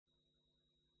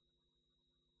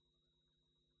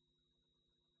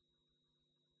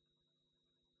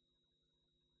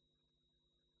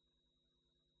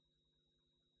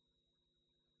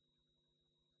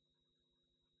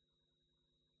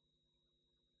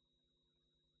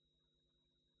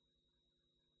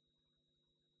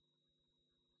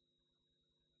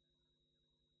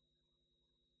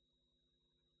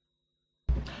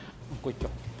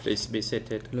Please be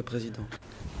seated. Le président.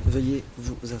 Veuillez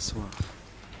vous asseoir.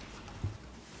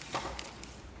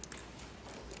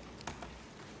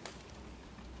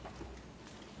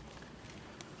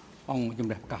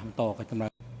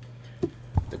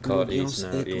 The court is L'audience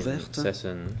now est in ouverte.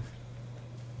 session.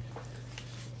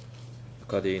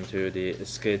 According to the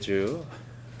schedule,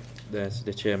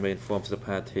 the chamber informs the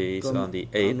parties Comme on the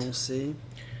 8th. annoncé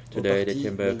aux Today, the parties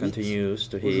chamber le 8. continues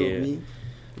to hear Aujourd'hui,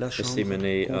 la Chambre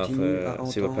testimony of continue à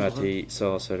civil entendre party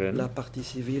Saul Saren, la partie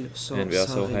civile and we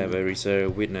also have a Saren.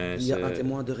 reserve Il witness y a un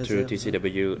témoin de through réserve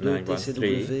TCW de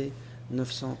 913. TCW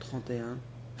 931.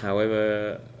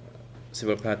 However,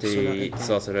 civil Cela party étant,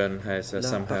 Saul Saren has la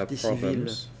some health partie civile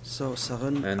problems,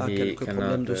 Saren and a he quelques problèmes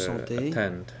cannot de santé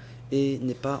attend et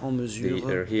n'est pas en mesure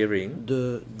the hearing.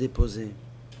 de déposer.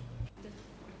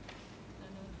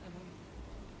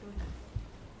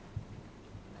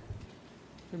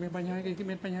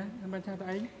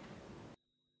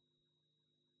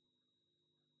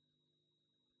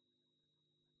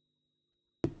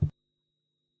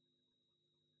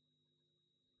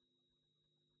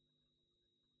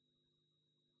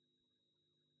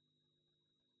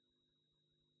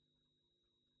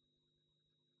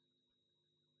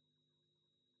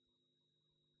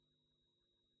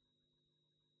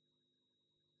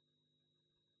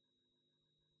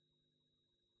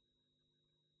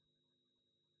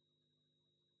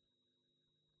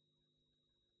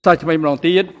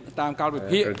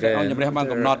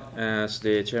 Again, as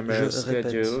the chamber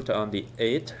scheduled on the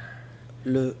 8th,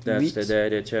 Le that's 8, the day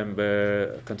the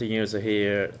chamber continues to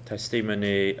hear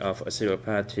testimony of a civil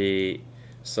party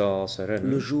Saul le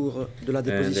Saren, jour de la and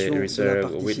the déposition de la reserve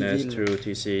partie witness civile through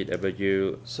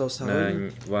TCW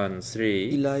Saren,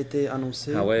 913. il a été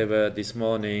annoncé However, this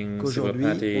morning, civil qu'aujourd'hui, on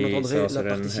party entendrait Saul la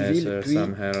Saren partie has civile, puis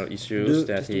some health issues de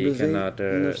that he TCW cannot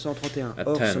 931.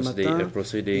 Or, ce attend the matin,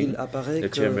 proceeding. il apparaît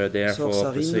The chamber que therefore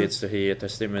Sarin, proceeds to hear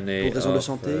testimony pour raison de of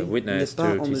santé, n'est witness pas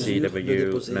through en mesure de TCW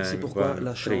déposer. C'est pourquoi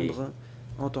la 913. Chambre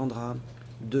entendra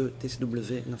de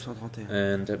TCW 931.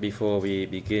 And before we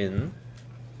begin,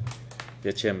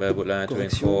 the chamber would like to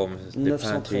Correction, inform the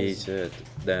 913. parties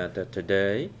that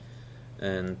today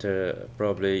and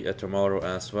probably tomorrow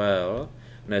as well,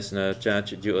 National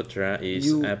Judge Juotra is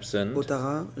Yu absent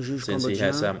Otara, juge since he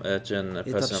has cambodgien, some urgent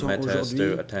est personal absent matters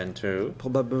aujourd'hui, to attend to.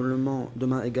 probablement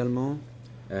demain également,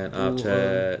 And pour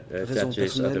after raisons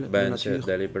judges of the personnelles de bench nature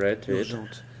deliberated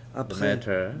urgente. the Après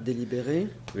matter, délibéré,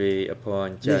 we appoint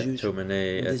les Judge juges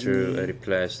Tumane ont to désigné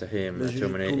replace him. le juge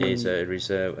Tumane is Tumane, a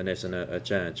reserve national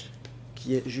judge,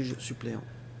 qui est juge suppléant,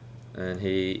 and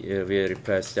he will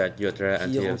replace Judge Yotra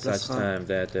qui until such remplacera time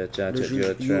that Judge le juge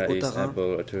Yotra Yu is Otara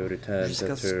able to return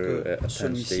jusqu'à ce to que attend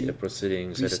celui-ci the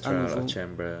proceedings at the puisse à trial nouveau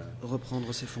chamber.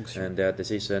 reprendre ses fonctions. And that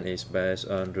decision is based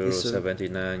on Rule Et ce,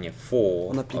 79.4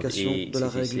 en of application the de la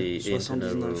règle ECCC internal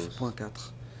rules.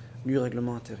 79.4 du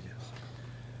règlement intérieur.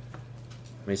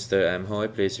 Mr. Amhoy,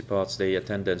 please report the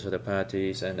attendance of the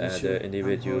parties and Monsieur other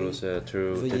individuals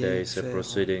through Veuillez today's faire un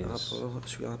proceedings. rapport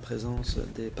sur la présence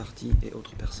des partis et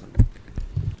autres personnes.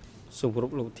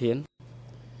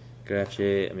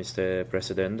 Grazie, Mr.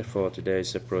 President, for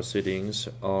today's proceedings.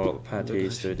 All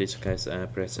parties to this case are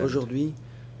present, Aujourd'hui,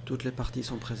 toutes les parties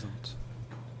sont présentes.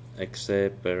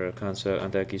 except Counsel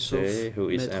Andakise, Sauf who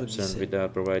is Maître absent Guisset, without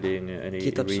providing qui any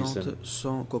est absente reason.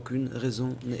 sans qu'aucune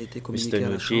raison n'ait été Mr. communiquée à la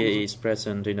Nuchie Chambre. is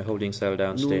present in the holding cell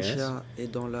downstairs. Nunchia est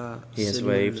dans la He has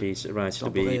waived cellule his right to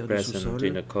be temporaire du present sous-sol,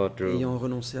 in the courtroom. ayant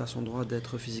renoncé à son droit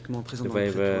d'être physiquement présent The dans le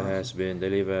waiver prétoire. has been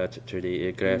delivered to the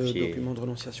Le greffier. document de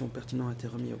renonciation pertinent a été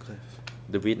remis au greffe.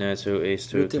 The witness who is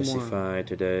to Le témoin testify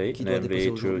today, qui doit déposer namely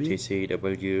through aujourd'hui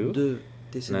TCW de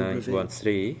TCW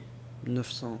 913,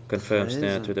 confirms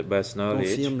that to 913 the best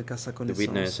knowledge, confirme qu'à sa the witness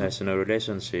connaissance, has no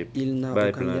relationship il n'a by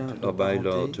aucun lien blood de or by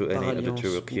law parenté, to par any of the alliance two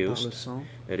ou par le accused, sang,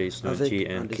 that is, avec Nunchi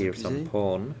un and des Kir accusés,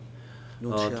 Sampon,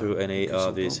 or Nunchia to any et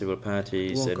of the Kirsampan, civil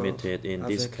parties ou encore admitted in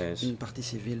this avec case. une partie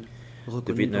civile The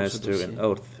reconnue dans ce witness took dossier. an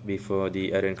oath before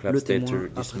the Iron Club Le témoin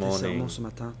statue a this prêté morning serment ce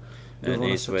matin and devant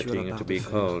la is statue à la waiting barre to de be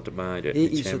fer. called by Et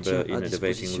the il se chamber tient à in the waiting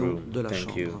disposition room. de la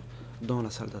Thank you. Chambre dans la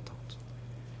salle d'attente.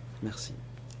 Merci.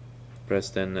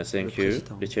 President, thank Le you.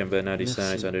 Président. The chamber now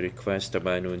decides Merci. on the request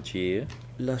by Nunchi.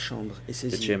 La Chambre est The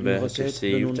saisie d'une chamber has requête de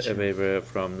received a Nunchia. waiver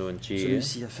from Nunchi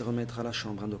Celui-ci a fait remettre à la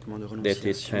Chambre un document de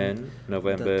dated renonciation 10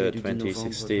 November daté du 10 novembre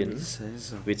 2016,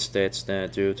 2016. which states that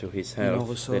due to his Il en health,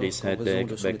 ressort that is qu'en raison headache,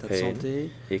 de son back état de pain, santé,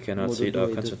 he cannot maux de sit dos or et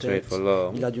de concentrate tête, for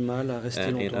long, il a du mal à rester and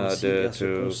in longtemps assis et order à se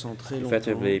to concentrer longtemps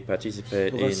effectively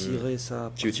participate pour in assurer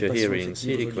sa future participation hearings. He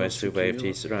effective aux requests to audiences waive futures.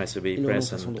 his right to be Il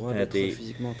renonce à son present droit at d'être the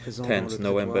physiquement présent dans 10th le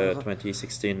November prétoire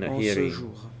 2016 en ce hearing.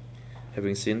 jour.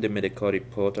 Having seen the medical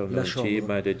report of La Nunchi Chambre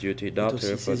by the duty est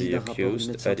doctor aussi for saisie the d'un rapport du accused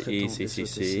médecin at the traitant ECCC,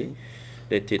 SETC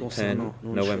dated 10 concernant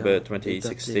November Nunchia et daté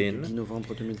 2016, du 10 novembre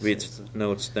which 2016.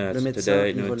 notes that Le médecin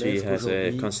today y Nunchi relève has a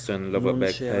qu'aujourd'hui, constant lower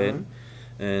back Nunchia pain,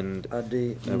 and a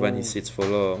des when he maux sits for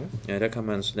long, and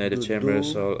recommends that the de chamber dos,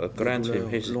 shall des grant him douleurs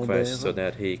his request lombaires so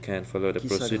that he can follow the qui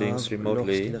proceedings s'aggravent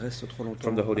remotely lorsqu'il reste trop longtemps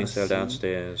from the holding cell assis.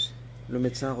 downstairs. Le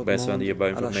médecin Based on recommande the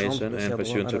above à la Chambre information de and faire droit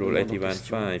pursuant à to la Rule demande en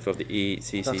question. 81.5 of the Par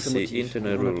ces ECCC motifs,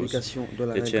 internal en rules, application de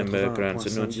la the règle Chamber grants 80.5 du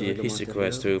Nunchi règlement his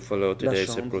request intérieur, to follow la today's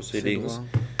Chambre fait proceedings droit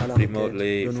à la requête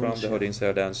remotely de from the Nunchia, holding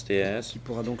cell downstairs qui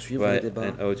pourra donc suivre by les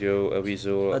débats an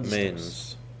audio-visual à distance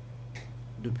means.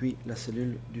 depuis la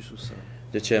cellule du sous-sol.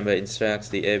 The Chamber instructs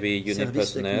the AV unit Service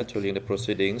personnel technique. to link the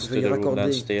proceedings to Veuillez the room raccorder la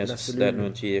downstairs that cellule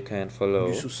Nunchi can follow.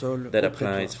 Du sous-sol That au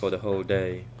applies prétoire for the whole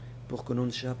day. pour que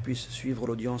Nunchia puisse suivre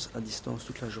l'audience à distance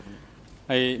toute la journée.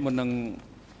 ហើយមុននឹង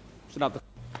ស្ដាប់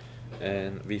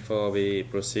And before we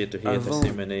proceed to hear Avant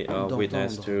testimony of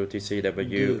witness to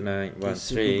TCW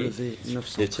 913,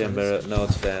 the Chamber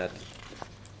notes that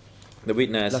the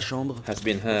witness La Chambre has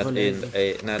been heard in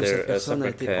relève que another cette personne a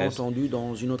separate été case, entendue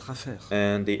dans une autre affaire.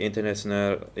 and the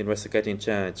International Investigating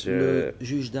Judge Le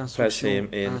juge placed d'instruction him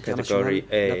in international category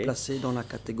l'a A placé dans la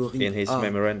catégorie in his A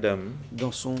memorandum,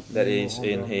 dans son that is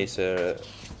in mémorandum. his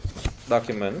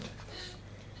document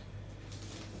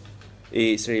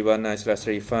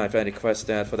E319/35, and requests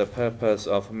that for the purpose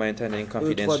of maintaining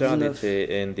confidentiality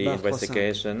in the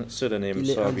investigation, pseudonym Il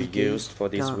est shall be indiqué used for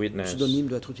this qu'un witness. pseudonyme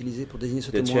doit être utilisé pour désigner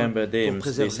ce The témoin Chamber pour deems this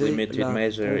préserver limited la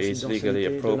measure is legally confidentialité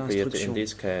de appropriate in l'instruction.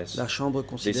 this case. La Chambre These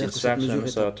considère que cette mesure instructions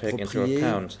est shall take into appropriée.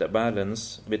 account the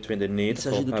balance between the need Il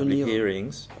for s'agit de public tenir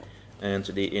hearings and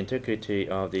the integrity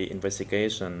of the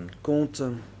investigation. compte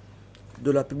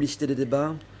de la publicité des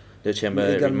débats, The Chamber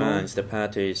mais également reminds the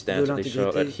parties that de they shall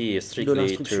l'intégrité adhere de strictly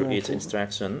l'instruction to en its cours.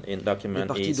 instruction in document Les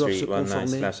parties doivent se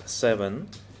conformer E319/7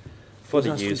 for aux the use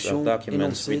of instructions documents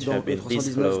énoncées which dans have been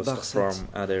disclosed from E319/7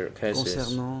 other cases,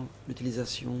 concernant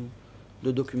l'utilisation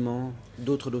de documents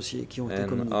d'autres dossiers qui ont été and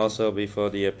communiqués. also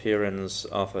before the appearance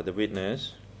of the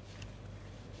witness.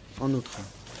 En outre,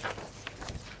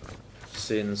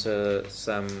 Since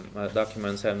some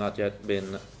documents have not yet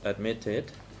been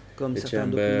admitted, comme the certains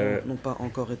Chamber documents n'ont pas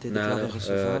encore été now déclarés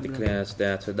recevables, declares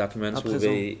that the documents À will présent,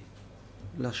 be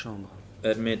la Chambre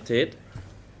admitted.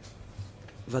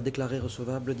 va déclarer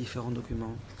recevables différents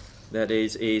documents. That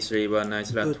is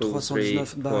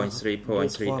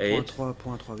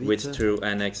E319/23.3.38 with two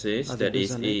annexes. Avec That deux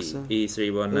is annexes.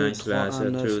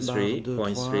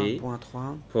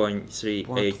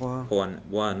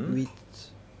 E319/23.3.38.1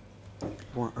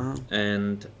 8.1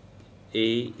 and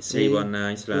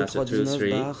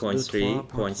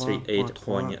E319/23.3.38.2.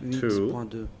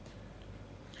 8.2.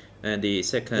 And the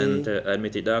second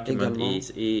admitted document également,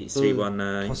 is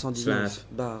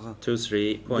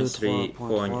E319/23.3.33.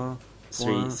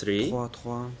 3.3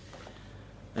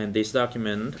 And this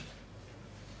document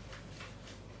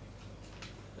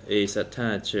is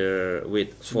attached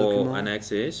with four document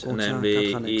annexes, contient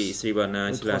namely quatre annexes.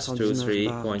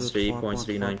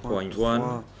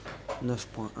 E319/23.3.39.1,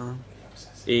 9.1,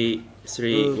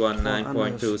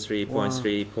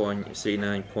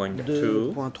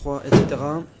 E319.23.3.39.2, 2.3, etc.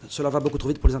 Cela va beaucoup trop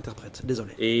vite pour les interprètes,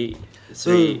 désolé.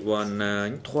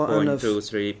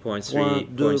 E319.23.3.39.3,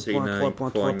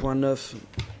 2.3.3.9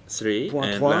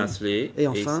 and lastly et is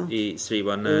enfin,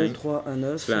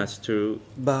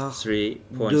 E319/3.39.4.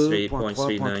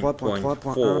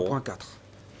 E319/2.3.3.1.4.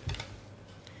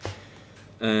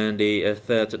 And the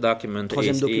third document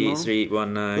Troisième is document,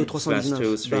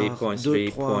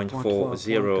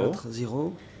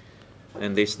 E319/23.3.40,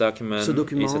 and this document Ce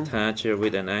document is attached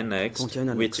with an annex, contient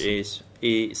une which annexe. is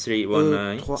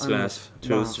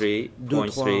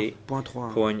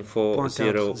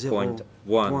E319/23.3.40.1.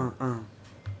 .1.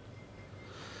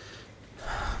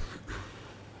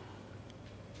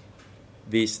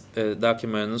 These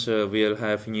documents will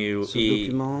have new Ce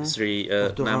document E3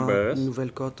 portera numbers, une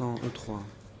nouvelle cote en E3.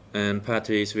 and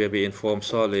parties will be informed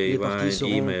solely Les by parties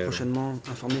seront email. prochainement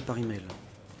informées par email.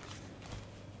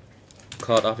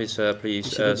 Court officer, please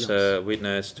Officier d'audience. usher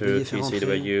witness to Veuillez faire entrer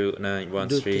TCW de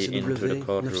 913 into the TCW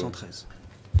courtroom.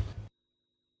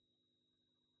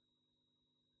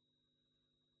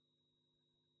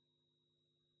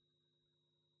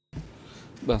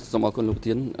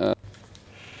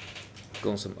 913.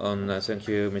 Thank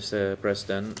you, Mr.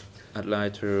 President. I'd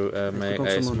like to make a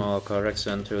Councilman. small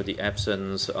correction to the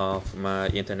absence of my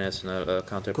international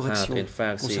counterpart. Correction In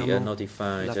fact, he concernant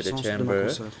notified the l'absence de ma chamber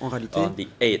consoeur. En réalité, on the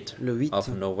 8th le 8 of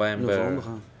November.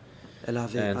 novembre, elle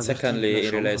avait And averti secondly, la in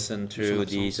Chambre relation de son to absence.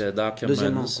 these Deuxièmement, documents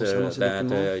concernant ces that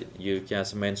documents you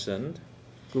just mentioned,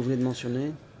 que vous venez de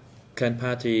mentionner, can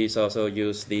parties also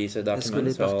use these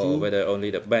documents, or whether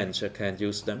only the bench can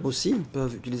use them? aussi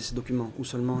peuvent utiliser ces documents, ou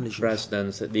seulement les juges?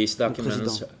 President, these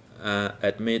documents are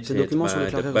admitted by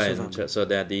the bench, so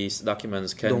that these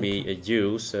documents can be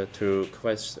used to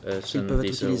question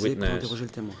this witness.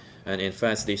 And in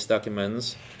fact, these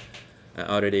documents are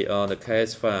already on the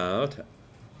case filed,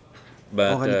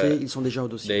 but ils sont déjà au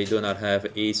dossier. they do not have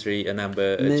E3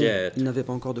 number yet. Ils n'avaient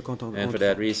pas encore de compte en And for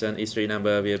that reason, E3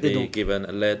 number will be given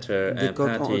later, and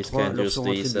parties can use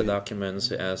these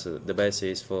documents as the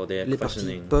basis for their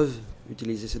questioning. Les parties peuvent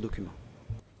utiliser ces documents.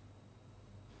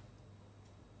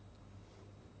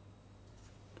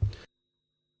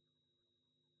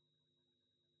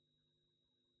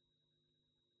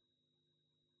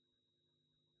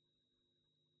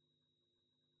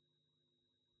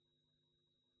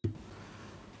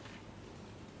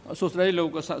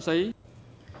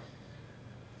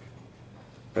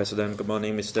 President, good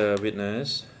morning, Mr.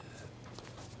 Witness.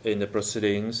 In the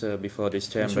proceedings before this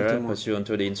chamber, pursuant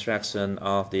to the instruction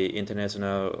of the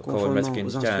International Court of Mexican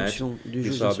Judge,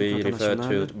 you shall be referred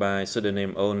to by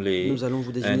pseudonym only,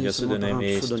 and your pseudonym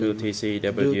is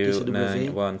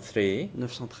 2TCW913,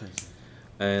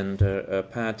 and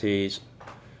parties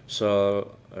shall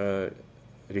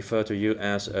refer to you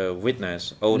as a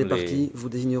witness only,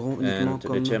 and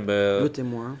the chamber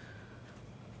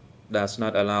does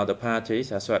not allow the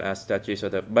parties, as well as statutes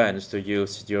of the bench, to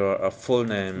use your full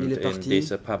name in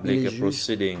this public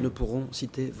proceeding. Ne pourront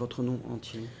citer votre nom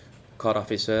entier. Court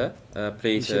officer,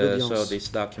 please show this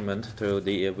document to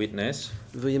the witness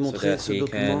so that he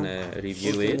can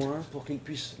review it. Pour qu'il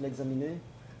puisse l'examiner.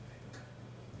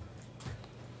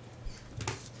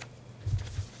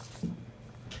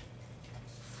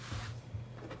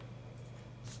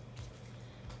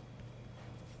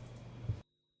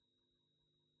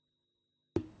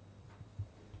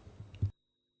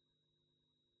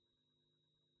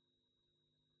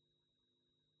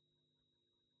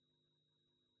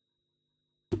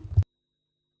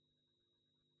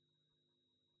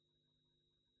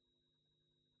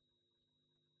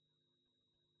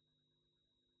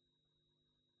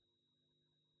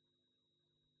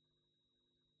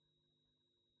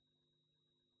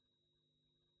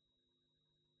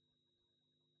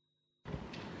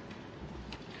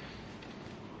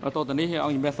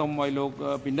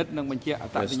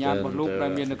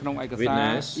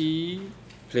 Witness,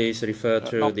 please refer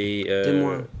to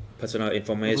the personal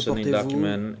information in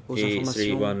document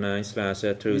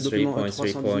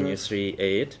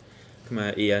E319/23.3.38,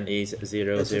 ENE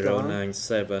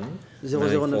 0097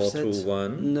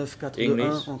 9421,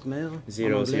 English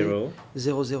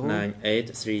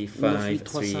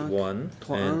 00983531,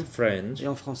 and French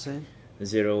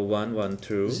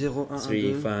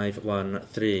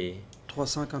 0112-3513.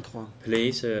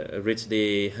 Please read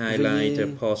the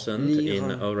highlighted portion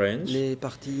in orange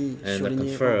and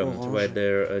confirm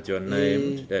whether your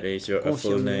name, that is your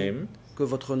full name, que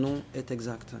votre nom est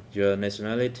exact. Your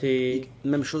nationality,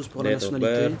 même chose pour la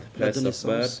nationalité, la de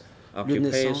naissance,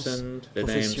 occupation, the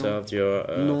names of your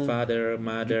father,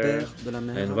 mother,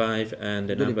 and wife, and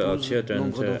the number of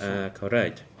children are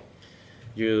correct.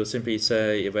 You simply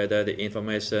say whether the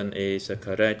information is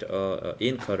correct or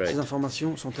incorrect. Ces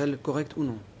informations sont-elles correctes ou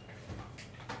non?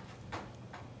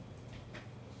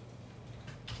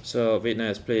 So,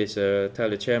 witness, please tell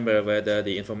the chamber whether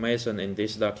the information in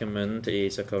this document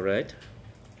is correct.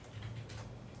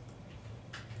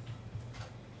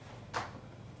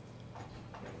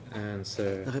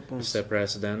 Answer, Mr.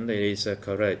 President, it is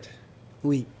correct.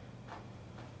 Oui.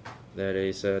 That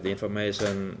is, the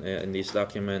information in this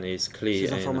document is clear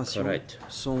and correct.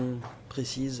 Sont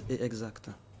précises et exactes.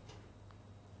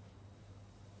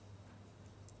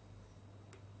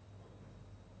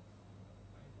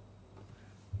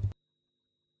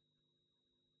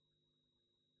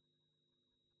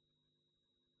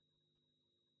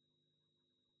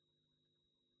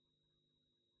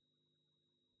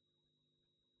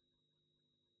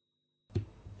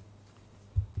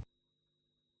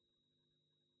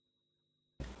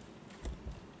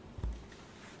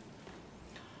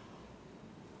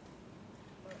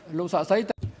 Le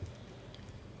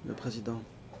président.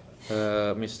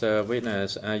 Mr.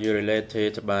 Witness, are you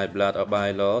related by blood or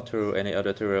by law to any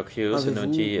other two accused,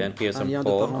 Nuji and Khieu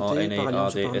Sampon, or any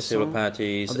of the civil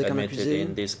parties admitted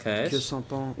in this case,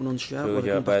 to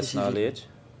your best knowledge?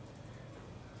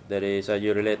 That is, are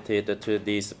you related to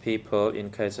these people in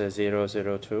case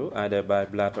 002, either by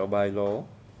blood or by law?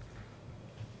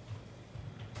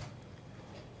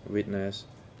 Witness.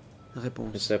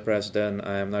 Réponse. Mr. President,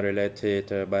 I am not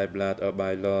related by blood or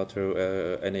by law to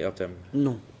any of them.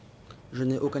 Non. Je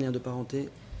n'ai aucun lien de parenté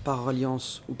par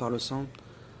alliance ou par le sang,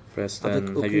 President, avec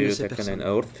have aucune de you ces taken an personnes.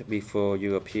 oath before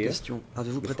you appear? Question.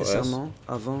 Avez-vous prêté before us? serment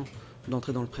avant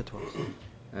d'entrer dans le prétoire?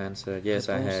 Answer, yes,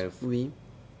 I Réponse, have. oui.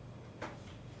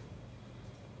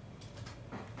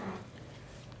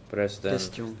 President,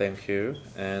 Question. thank you.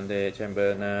 And the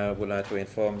chamber now would like to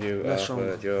inform you La of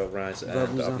Chambre your rights va and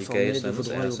vous informer de vos obligations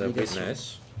droits et as a obligations.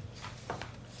 witness.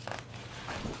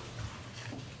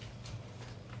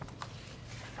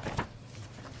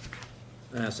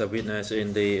 As a witness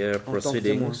in the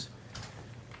proceedings,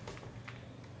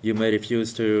 you may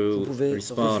refuse to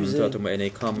respond to any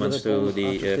comments to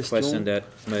the question that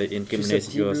may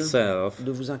incriminate yourself,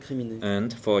 de vous incriminer.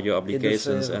 and for your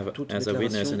obligations toute as a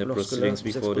witness in the déclaration proceedings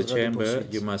lorsque là before the vous exposera des chamber,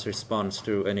 poursuites. you must respond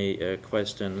to any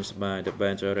questions by the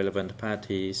bench or relevant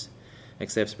parties,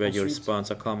 except where your Ensuite,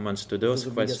 response or comments to those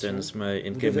vos questions may Vous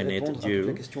devez incriminate répondre à toutes les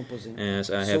you, questions posées. as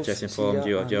I have Sauf just s'il y informed a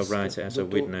you un of your risque rights as a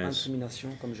witness. d'auto-incrimination,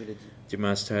 comme je l'ai dit. You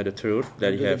must tell the truth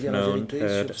that you devez have dire la known, vérité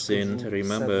heard, sur ce que seen, vous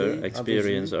remember, savez,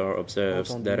 experienced, avez vu, or observed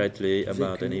entendu, directly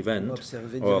about vécu, an event observé or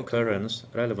directement occurrence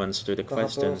relevant to the par rapport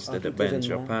questions à that the tout bench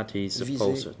or événement parties visé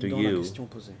pose to dans la you. question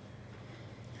posée.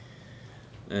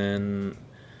 And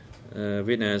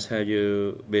witness, have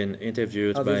you been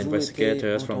interviewed by Avez-vous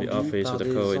investigators été from the entendu office par of the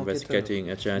des co-investigating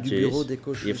du judges? bureau des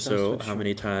co-juges If so, how d'instruction?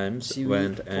 many times, Si oui,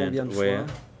 when, combien and de where? fois,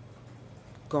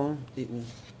 quand et où?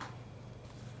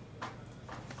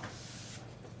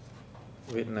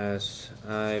 Witness,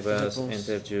 I was Réponse.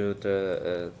 interviewed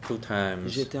 2 times,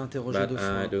 J'ai été interrogé but 2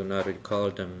 fois, I do not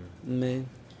recall them. mais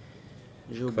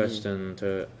j'ai oublié. Question,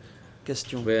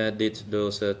 Question. where did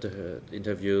those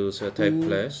interviews take Où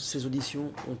place? ces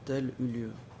auditions ont-elles eu lieu?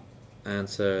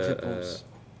 Answer, Réponse.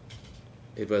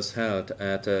 it was held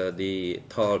at the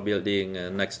tall building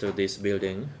next to this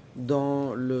building.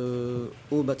 Dans le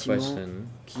haut bâtiment Question,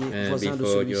 qui est and voisin de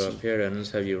before your celui-ci.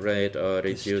 appearance, have you read or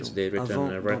reviewed Question. the written Avant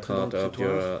d'entrer record dans le of your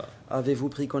prétoire, avez-vous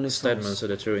pris statements connaissance of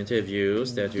the two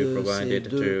interviews that you de ces provided to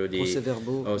 2 the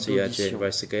procès-verbaux OCIG d'audition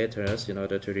investigators in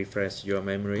order to refresh your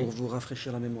memory? pour vous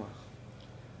rafraîchir la mémoire?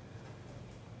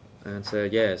 Answer,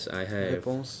 yes, I have.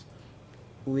 Réponse.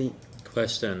 Oui.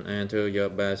 Question, and to your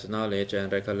best knowledge and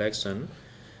recollection,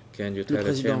 can you tell the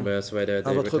Président, chambers whether the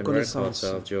à votre written records connaissance,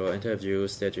 of your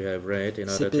interviews that you have read in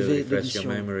order to CPV refresh your d'audition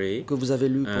memory que vous avez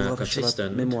lu pour vous rafraîchir la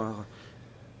consistent mémoire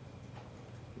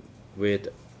with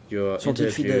your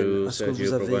sont-ils fidèles à interviews ce que that vous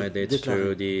you avez provided to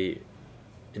déclaré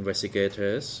the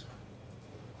investigators?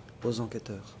 aux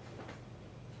enquêteurs?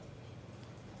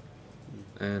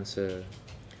 Answer,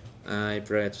 I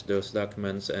read those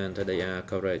documents and they are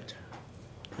correct.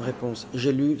 Réponse.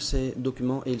 J'ai lu ces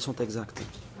documents et ils sont exacts.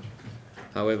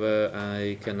 However,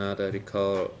 I cannot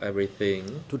recall everything,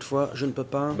 Toutefois, je ne peux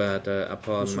pas but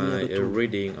upon me souvenir my de tout.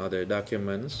 reading of the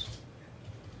documents,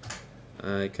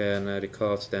 I can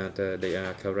recall that they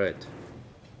are correct.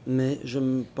 Mais je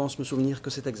pense me souvenir que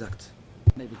c'est exact.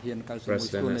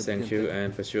 President, thank you,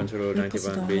 and pursuant to Rule Le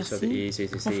président, 91 of the merci.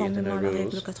 ECCC Conformément à la internal règle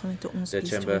rules, 91 the bis du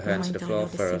Chamber règlement hands the floor intérieur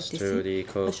des first to CFTC,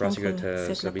 the co-prosecutors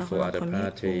cède la before parole en other premier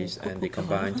parties, au and the procureur.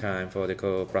 combined time for the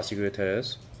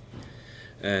co-prosecutors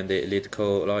and the lead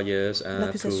co-lawyers to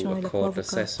L'accusation et les court co-avocats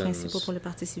principaux sessions. pour les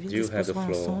parties civiles You have the disposeront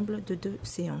floor. ensemble de 2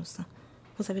 séances.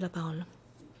 Vous avez la parole.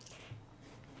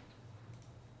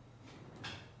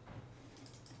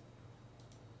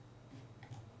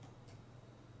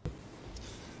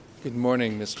 Good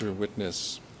morning, Mr.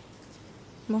 Witness.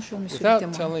 Bonjour, monsieur le Without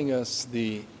témoin. telling us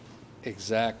the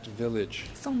exact village,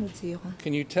 Sans nous dire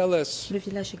can you tell us le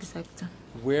village exact,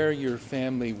 where your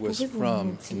family was Pouvez-vous from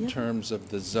nous in dire terms of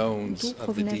the zones d'où of the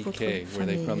provenait votre DK? Were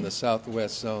they from famille? the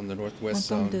southwest zone, the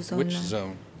northwest En zone? termes de Which zone.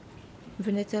 zone?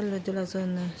 venait-elle de la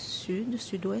zone sud,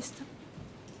 sud-ouest?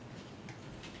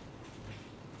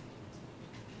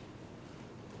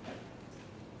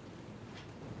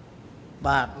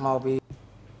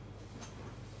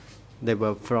 They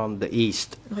were from the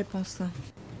east. Réponse.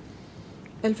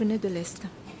 Elle venait de l'est.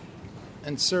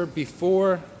 And sir,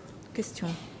 before, Question.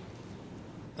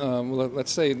 well,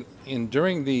 let's say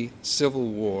during the Civil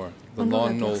War, the Pendant la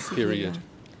Lon Nol guerre civile, period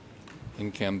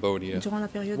in Cambodia, durant la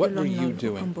période what de were Lon you Nol au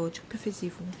doing? Cambodge, que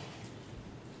faisiez-vous?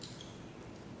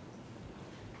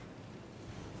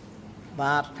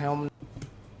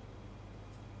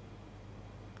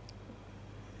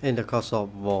 In the course of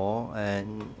war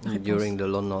and Réponse. during the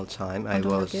Lon Nol time, I Pendant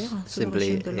la was guerre, sous le simply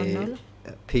régime de Lon Nol,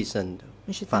 a peasant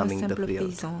j'étais un farming the simple field.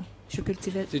 paysan. Je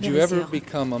cultivais Did les you ever rizières.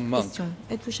 become a monk? Question.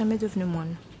 Êtes-vous jamais devenu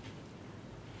moine?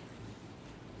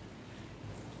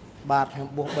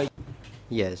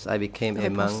 Yes, I became a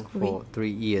Réponse, monk for oui. 3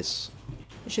 years.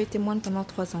 J'ai été moine pendant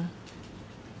 3 ans.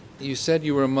 You said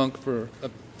you were a monk for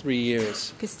 3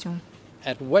 years. Question.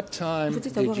 At what time Vous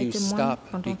dites did avoir you été moine stop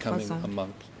pendant 3 becoming ans. a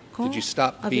monk? Quand Did you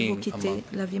stop avez-vous being a quitté monk?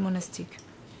 la vie monastique?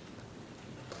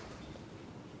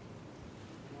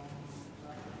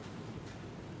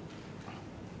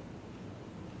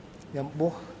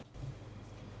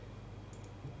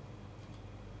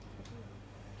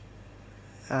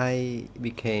 I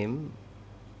became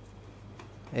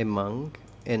a monk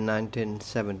in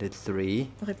 1973,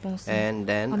 Réponse. and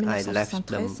then En I left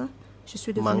 1973, the je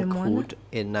suis devenu moine monkhood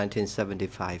in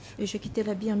 1975. et j'ai quitté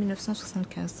l'habit en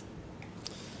 1975.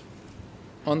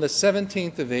 On the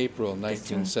 17th of April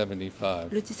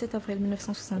 1975, Le 17 avril when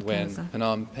 1975,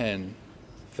 Phnom Penh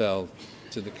fell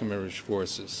to the Khmer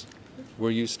forces,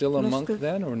 were you still a monk Lorsque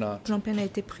then or not? Phnom Penh a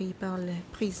été prise par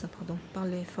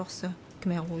les forces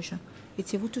Khmer rouges.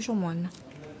 Étiez-vous toujours moine?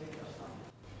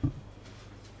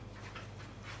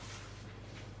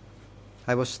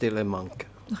 I was still a monk.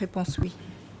 Réponse oui.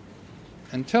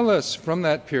 And tell us from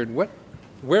that period,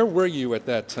 where were you at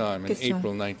that time in Question.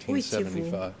 April Où étiez-vous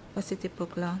 1975? à cette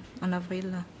époque-là, en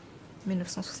avril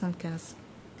 1975?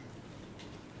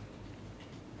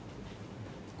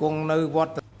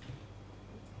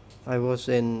 I was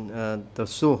in the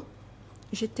Su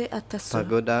J'étais à Tasso,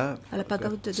 Pagoda, à la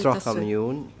pagode de Sro Tasso, Commune,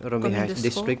 commune de Romihai Sro,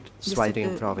 District, district Switing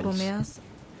de Province. Romeas,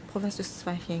 province de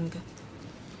Svahing.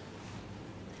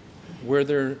 Were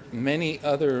there many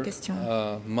other Question.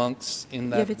 monks in Y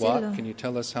that avait-il wat? Can you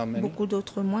tell us how many? Beaucoup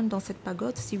d'autres moines dans cette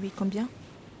pagode? Si oui, combien?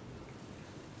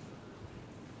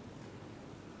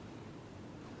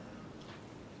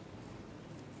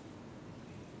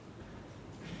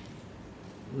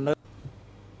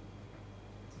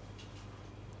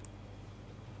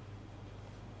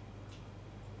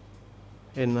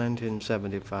 In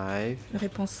 1975,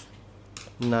 Réponse.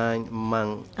 9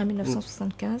 monks. En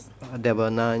 1975, There were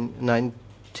 19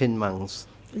 monks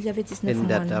il y avait 19 in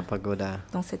that moines pagoda.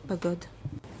 dans cette pagode.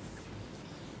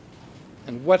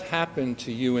 And what happened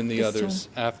to you and the Question. others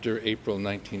after April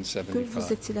Que vous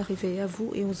 1975? est-il arrivé à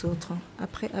vous et aux autres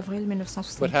après avril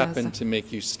What happened 1975? to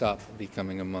make you stop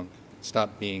becoming a monk, stop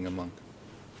being a monk?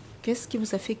 Qu'est-ce qui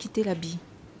vous a fait quitter l'habit?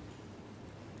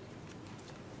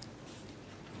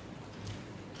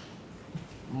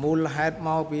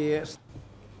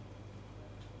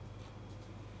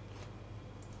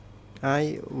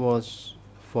 I was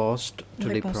forced to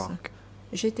Réponse. defrock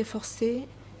J'ai été forcée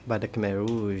by the Khmer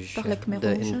Rouge. Par la Khmer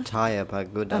The Rouge entire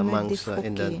pagoda à me monks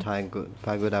in the défroquer. entire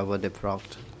pagoda were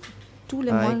defrocked. Tous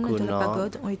les I moines de could la not,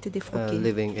 pagode ont été défroqués.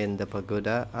 Living in the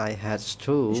pagoda, I had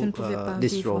to Je ne pouvais pas vivre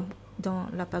disrobe. dans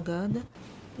la pagode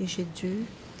et j'ai dû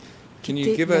Can you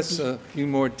quitter give us l'habit. a few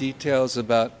more details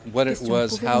about what it Question. was,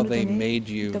 Pouvez-vous how nous they donner made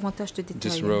you davantage de détails?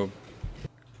 disrobe?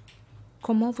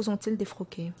 Comment vous ont-ils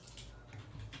défroqué?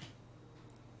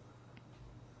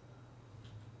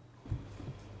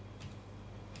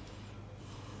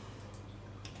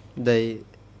 They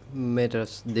made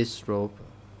us disrobe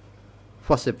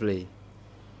forcibly.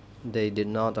 They did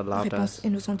not allow Réponse. us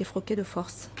Ils nous ont défroqués de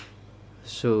force.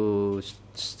 to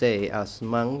stay as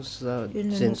monks Ils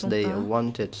ne since nous ont they pas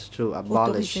wanted to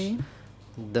abolish Autorisés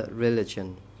the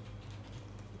religion.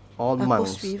 All à monks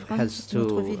poursuivre has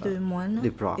notre vie de to moine,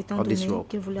 defrock étant or donné disrobe.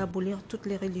 qu'ils voulaient abolir toutes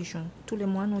les religions. Tous les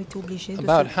moines ont été obligés de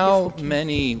About se how défroquer.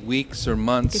 many weeks or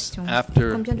months Question.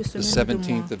 after Combien de the semaines ou de 17th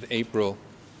mois of April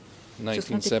se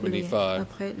sont écoulés 1975,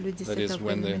 après le 17 that is avril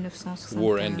when the 1975?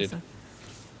 war ended,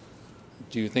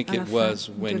 do you think À la it fin was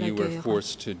de when la you were guerre.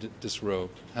 forced to disrobe?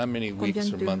 How many Combien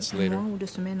weeks or de months later? mois ou de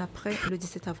semaines après le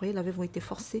 17 avril avez-vous été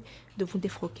forcés de vous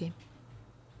défroquer?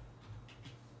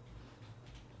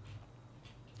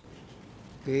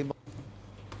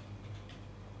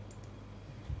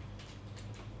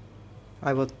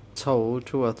 I was told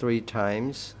 2 or 3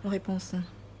 times Réponse.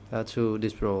 to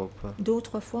disrobe. 2 ou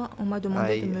 3 fois, on m'a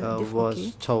demandé I de me was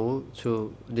défroquer. told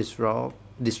to disrobe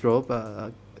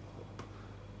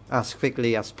as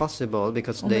quickly as possible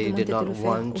because On m'a they demandé did de not le faire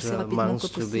want aussi rapidement monks que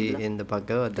to be possible, in the car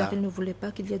pagoda. ils ne voulaient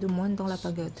pas qu'il y ait de moines dans la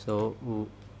pagode. So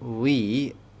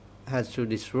we had to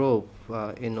disrobe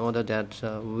in order that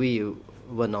we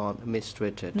were not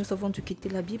mistreated. Nous avons dû quitter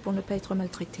l'habit pour ne pas être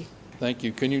maltraités. Thank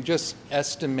you. Can you just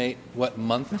estimate what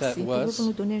month that Merci. Pouvez-vous was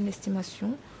nous donner une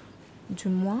estimation du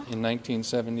mois in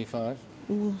 1975?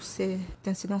 où cet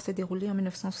incident s'est déroulé en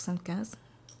 1975?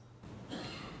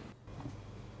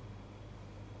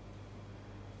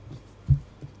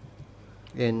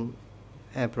 In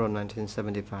April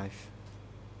 1975.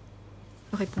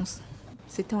 Réponse.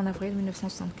 C'était en avril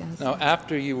 1975. Now,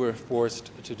 after you were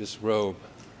forced to disrobe,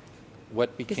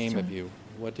 what became of Question. you?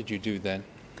 What did you do then?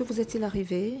 Que vous est-il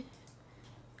arrivé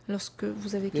lorsque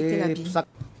vous avez quitté l'habit?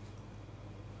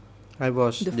 I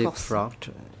was de force. defrocked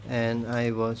and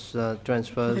I was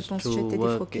transferred Réponse, to j'étais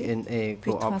work défroqué, in a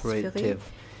puis transféré cooperative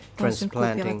dans une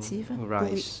transplanting coopérative pour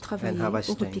rice and travailler au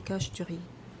harvesting. repiquage du riz.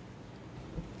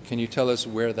 Can you tell us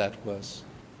where that was?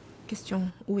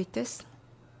 Question, où était-ce?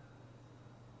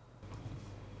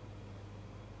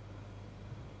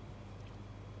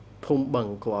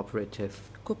 Pumbang Cooperative.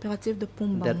 Coopérative de That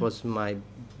Pumbang. was my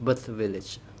birth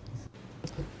village.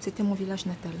 C'était mon village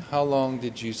natal. How long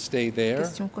did you stay there,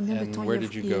 Question, combien de and temps where y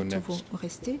did you go êtes-vous next?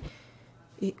 resté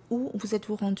et où vous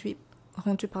êtes-vous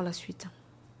rendu par la suite?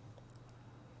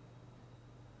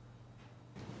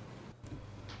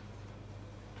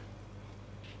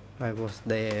 I was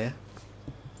there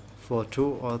for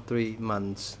 2 or 3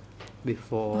 months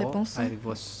before Réponse, I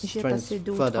was j'y ai passé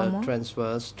 2 ou 3 further mois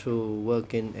transferred to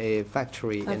work in a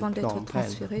factory avant in d'être Phnom Penh.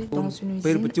 transféré dans une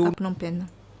usine à Phnom Penh.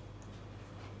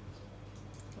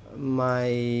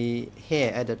 My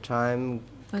hair at the time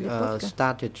À l'époque,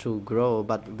 started to grow,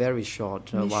 but very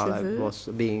short mes while I cheveux was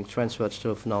being transferred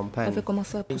to Phnom Penh. avait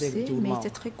commencé à pousser, mais était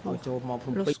très court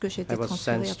lorsque j'ai été I was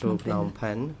transféré sent à to Phnom Phnom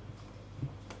Penh. Penh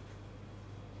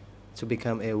to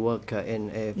become a worker in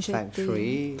a J'ai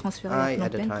factory. été transféré à I Phnom at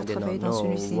the Penh time pour did not travailler dans une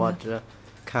know usine. what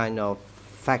kind of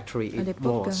factory À it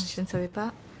l'époque, was. je ne savais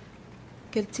pas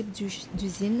quel type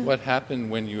d'usine. What happened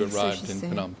when you Il arrived in s'agissait.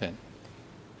 Phnom Penh?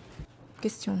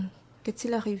 Question,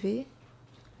 qu'est-il arrivé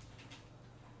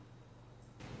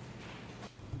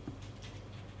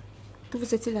Que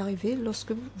vous est-il arrivé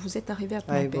lorsque vous êtes arrivé à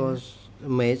I Phnom Penh? was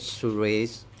made to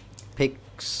raise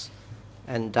pigs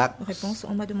and ducks Réponse,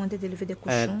 on m'a demandé d'élever des at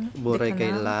cochons, des Borekela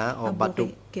canards à or Batuk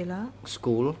Borekela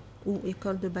school, ou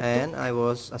école de and bateau. I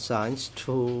was assigned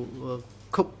to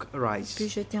cook Puis rice.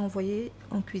 j'ai été envoyé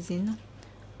en cuisine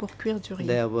pour cuire du riz.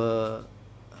 There were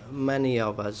many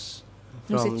of us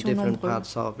Nous from étions different nombreux.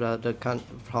 parts of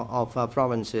of our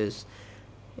provinces.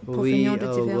 We Provenant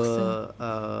de diverses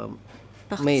were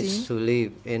made parties. to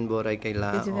live in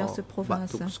Borekela de diverses or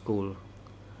provinces. Batuk school.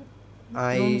 On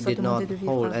I nous a did not demandé de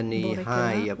vivre hold à any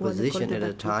Borekela high ou à position l'école de at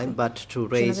the Batuk. time, but to Je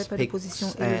raise n'avais pas de pigs position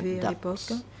and élevée à l'époque.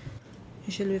 ducks.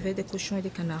 J'élevais des cochons et des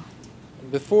canards.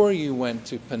 Before you went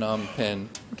to Phnom Penh,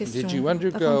 Question, did you avant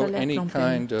undergo d'aller à any Phnom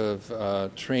Penh, kind of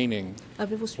training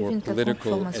avez-vous or suivi une quelconque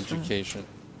political formation education?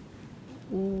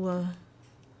 ou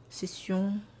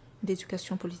session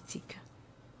d'éducation politique?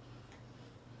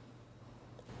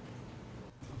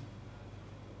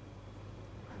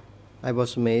 I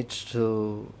was made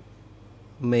to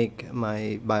make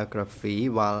my biography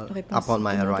while Réponse, upon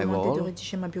my ils m'ont demandé de arrival.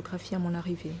 rédiger ma biographie à mon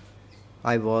arrivée.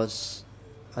 I was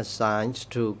assigned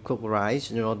to cook rice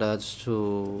in order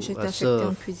to J'ai été affectée en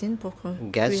serve cuisine pour cuire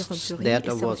guests. du riz That et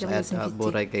was servir at les invités.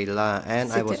 Borekela, and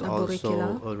I was C'était à also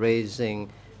Borekela. raising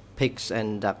pigs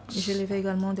and ducks. J'élevais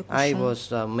également des I cochons,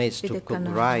 was made et to des cook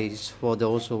canards. rice for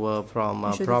those who were from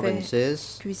Je devais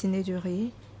provinces, cuisiner du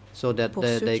riz so that pour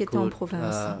ceux they qui étaient en could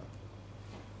province.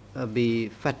 be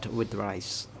fed with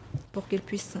rice. pour qu'ils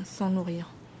puissent s'en nourrir.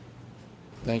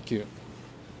 Thank you.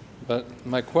 But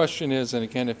my question is, and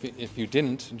again, if you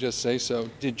didn't, just say so,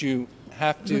 did you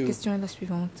have Ma to question est la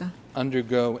suivante.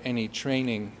 undergo any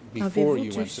training before Avez-vous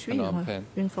you dû went to Phnom suivre Penh?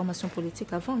 une formation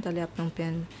politique avant d'aller à Phnom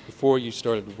Penh, Before you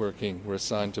started working, were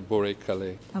assigned to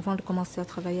Borekale? avant de commencer à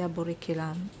travailler à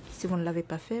Borekela? Si vous ne l'avez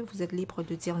pas fait, vous êtes libre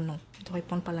de dire non, de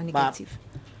répondre par la négative.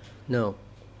 No,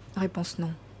 Réponse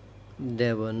non.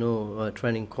 there were no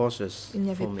training courses Il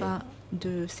n'y avait for me. pas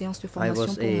de séance de I formation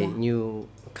was pour a moi.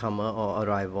 newcomer or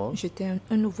arrival. J'étais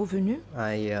un nouveau venu.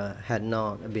 I had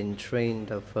not been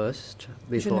trained first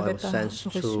Je before I n'avais was pas sent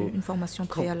reçu to une formation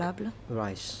cook préalable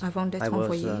rice. avant I d'être was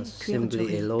envoyé cuire du simply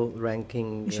a riz.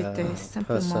 low-ranking J'étais simplement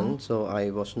person, so I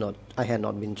had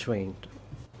not been trained.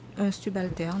 Un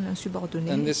subalterne, un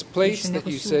subordonné. And this et place je n'ai that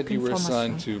you reçu said you aucune were formation.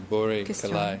 assigned to Question.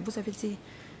 Borekale, Vous avez dit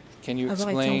can you avoir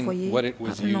été explain envoyé what it à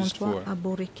was un used endroit for? à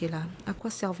Borekela. À quoi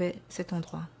servait cet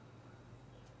endroit?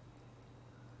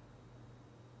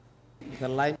 The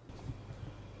light.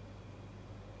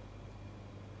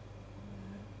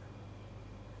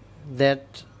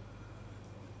 That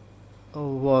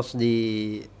was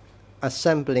the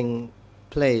assembling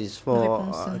place for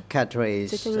Réponse. cadres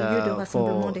C'était le lieu de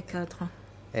rassemblement for des cadres.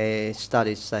 a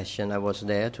study session. I was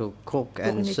there to cook Pour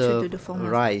and une étude serve de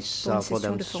formation, rice pour une for session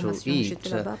them de to formation. eat. J'étais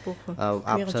là-bas pour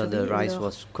After cuire the du riz et rice leur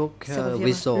was cooked, servir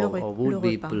whistle le would be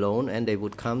repas. blown and they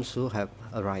would come to have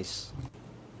a rice.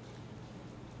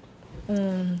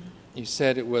 On You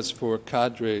said it was for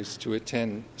cadres to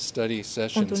attend study donnait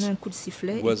sessions. un coup de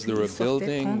sifflet et Was puis there a ils sortaient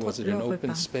building? prendre Was it an leur open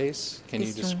repas. space? Can you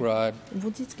Question. describe? Vous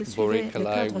dites qu'ils suivaient, les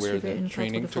Borekala, cadres where suivaient the une cadre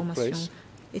training de took formation. place?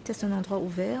 Était-ce un endroit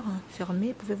ouvert,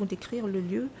 fermé? Pouvez-vous décrire le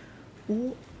lieu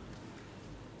où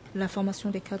la formation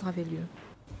des cadres avait lieu.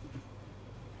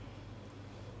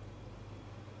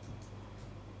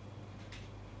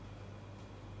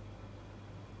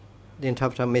 The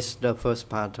interpreter missed the first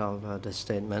part of the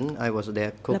statement. I was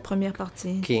there La première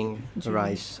partie cooking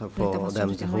rice for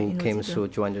them who came to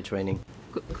join the training.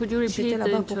 Could you repeat the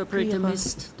interpreter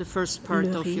missed the first part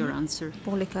of your answer?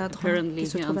 Pour les cadres qui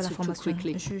se trouvent à la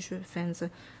formation. Juge Fenz.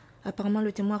 Apparemment,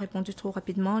 le témoin a répondu trop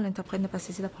rapidement. L'interprète n'a pas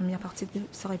saisi la première partie de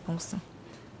sa réponse.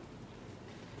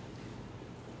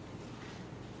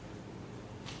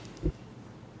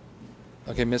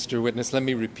 Okay, Mr. Witness, let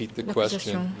me repeat the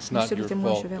question. It's not your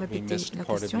fault that we missed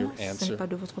part of your answer.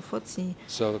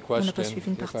 So the question, if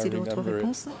I remember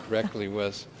it correctly,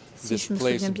 was this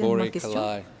place, Boré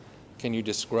Kalai, can you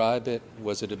describe it?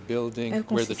 Was it a building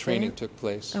where the training took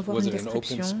place? Was it an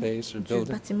open space or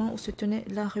building? Le bâtiment où se tenait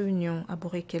la réunion à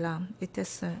Boré Kela,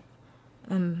 était-ce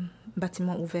un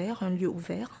bâtiment ouvert, un lieu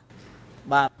ouvert?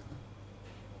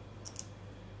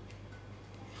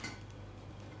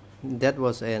 That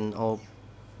was an open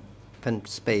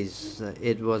space.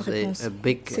 It was a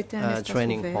big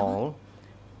training hall.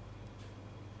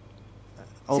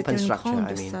 Open structure,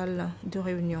 I mean. Salle de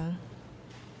réunion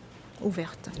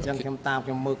ouverte.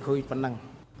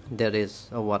 That is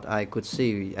what I could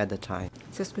see at the time.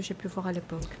 C'est ce que j'ai pu voir à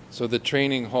l'époque. So the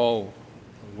training hall,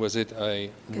 was it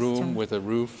a room with a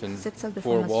roof and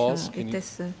 4 walls?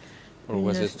 Or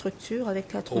was it structure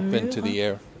avec 4 open murs, to the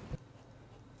air?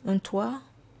 Un toit?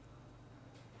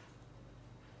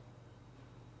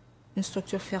 Une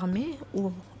structure fermée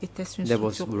ou était-ce une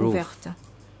structure ouverte?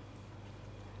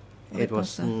 It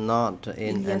was not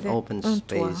in an open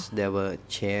space. There were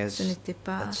chairs,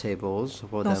 tables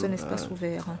for them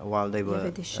while they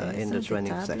were in the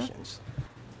training sessions.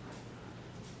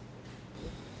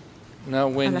 Now,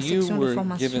 when you were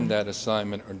given that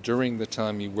assignment or during the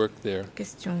time you worked there,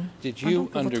 did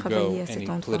you undergo any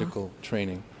political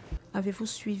training? Avez-vous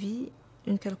suivi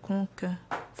une quelconque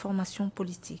formation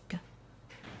politique?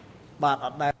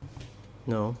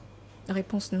 No.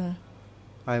 Réponse non.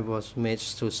 I was made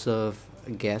to serve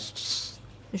guests,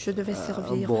 Je devais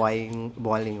servir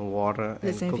boiling water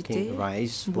and cooking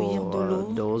rice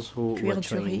for those who were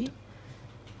trained.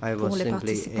 I was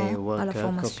simply a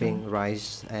worker cooking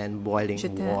rice and boiling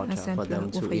water for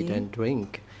them to eat and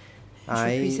drink.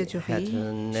 I had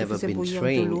never been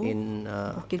trained in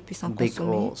big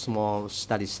or small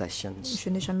study sessions. Je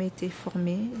n'ai jamais été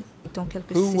formé dans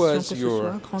quelques Who sessions was que ce your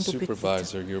soit, grandes ou petites.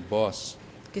 supervisor, your boss?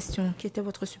 Question, qui était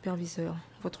votre superviseur,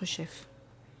 votre chef?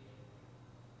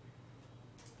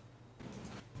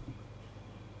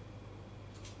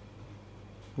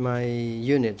 My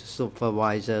unit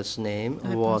supervisor's name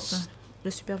was...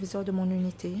 Le superviseur de mon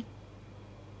unité.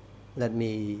 Let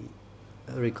me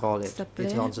recall it.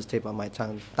 It's on the tip of my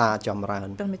tongue. Ta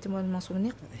Chamran. Permettez-moi de m'en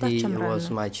souvenir. He was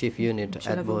my chief unit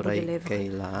at Boré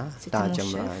Kela. Ta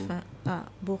Chamran.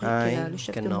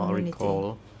 I cannot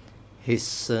recall his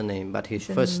surname, but his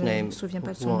first name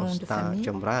was Ta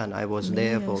Chamran. I was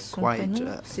there for quite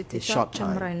a short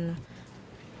time.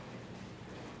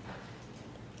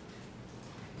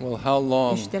 Well, how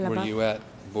long were you at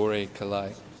Boré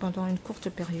Kalai? Pendant une courte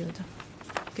période.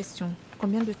 Question,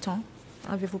 combien de temps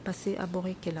avez-vous passé à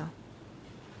Boré Kela?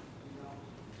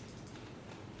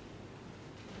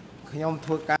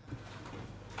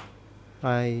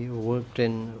 I worked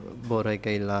in Boré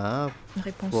Kela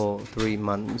for 3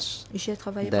 months. J'y ai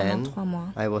travaillé Then pendant 3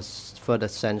 mois. I was further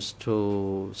sent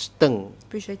to Stung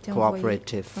Puis j'ai été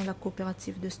Cooperative, envoyé dans la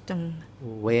coopérative de Stung,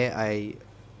 where I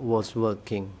was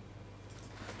working.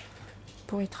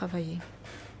 pour y travailler.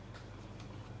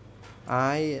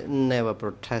 I never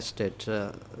protested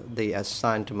the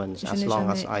assignments as long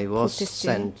as I was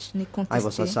sent. I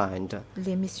was assigned.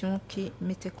 Les missions qui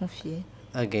m'étaient confiées.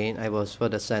 Again, I was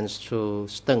further sent to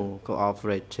Stung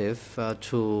Cooperative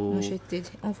to J'ai été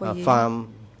envoyé farm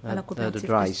à la the coopérative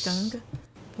de rice. Stung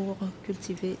pour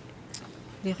cultiver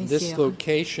les This rizières.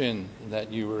 location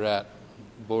that you were at,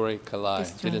 Boré Kalai,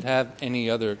 did it have any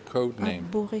other code À name?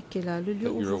 Boré Kela, le lieu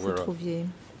that où you're vous vous aware of? trouviez,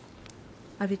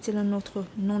 avait-il un autre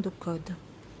nom de code?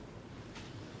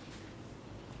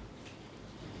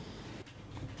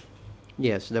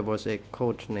 Yes, there was a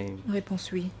code name,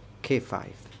 Réponse oui.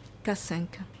 K5. K5.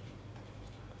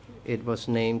 It was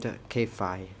named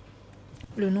K5.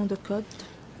 Le nom de code.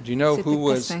 Do you know who C'était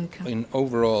was K5. in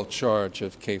overall charge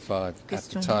of K5 at the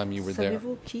Question. time you were there?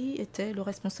 Savez-vous qui était le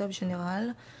responsable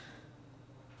général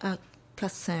à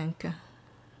K5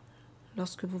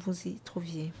 lorsque vous vous y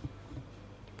trouviez?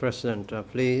 President,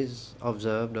 please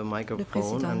observe the microphone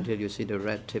Président. until you see the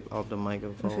red tip of the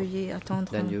microphone. Veuillez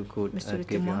attendre, Then you could monsieur le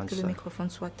give your témoin, que le answer. microphone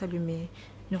soit allumé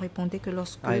ne répondait que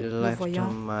lorsque I le left voyant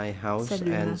my house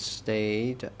s'allume. and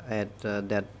stayed at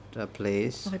that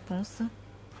place Réponse.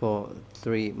 for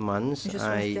 3 months. Je suis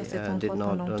I restée à cet did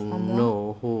endroit not pendant 3 mois.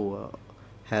 know who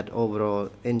had overall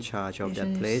in charge of Et je that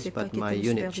ne place, sais pas but qui my était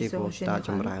le unit chief superviseur was Ta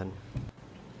général. Chamran.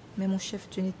 Mais mon chef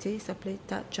d'unité s'appelait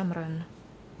Ta Chamran.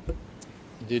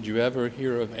 Did you ever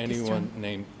hear of anyone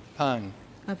named Pang?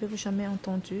 Avez-vous jamais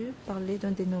entendu parler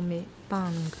d'un dénommé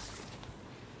Pang?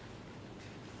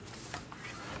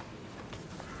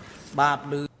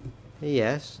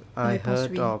 Yes, I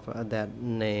heard of that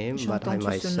name, but I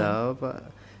myself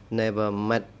never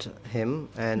met him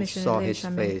and saw his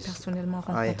face.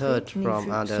 I heard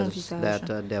from others that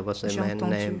there was a man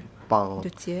named Pang.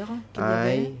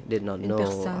 I did not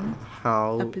know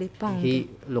how he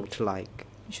looked like.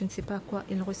 Je ne sais pas à quoi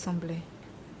il ressemblait.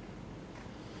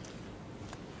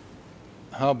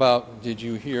 How about, did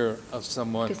you hear of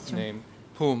someone named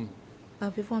Pum?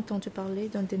 Avez-vous entendu parler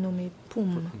d'un dénommé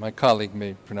Pum? My colleague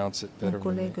may pronounce it better. Mon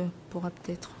collègue pourra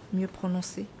peut-être mieux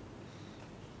prononcer.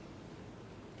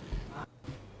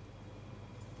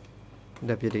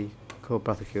 Deputy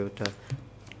Co-Prosecutor.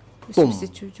 Pum.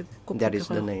 That is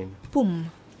the name. Pum.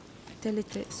 Tel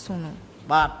était son nom.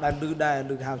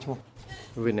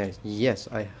 Witness, yes,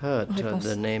 I heard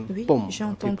the name oui, Pum.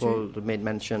 People made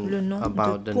mention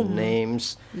about the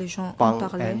names Pang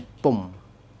and Pum.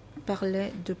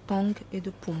 Parlait de Pang et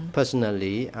de Pum.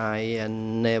 Personally, I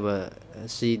never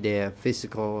see their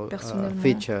physical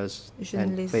features je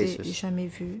and ne les faces. ai jamais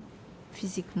vus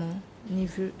physiquement, ni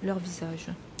vu leur visage.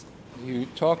 You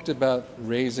talked about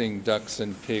raising ducks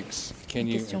and pigs.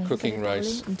 Cooking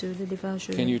rice.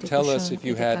 Can you tell us if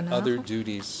you had other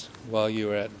duties while you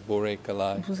were at Boré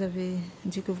Kalai? Vous avez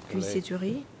dit que vous cuisiez du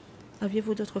riz.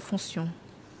 Aviez-vous d'autres fonctions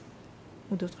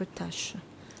ou d'autres tâches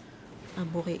à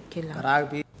Boré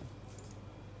Kalai?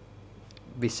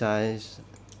 Besides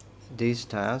these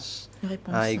tasks,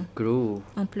 I grew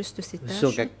en plus de ces tâches,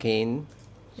 sugarcane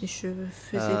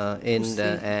in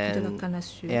the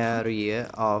area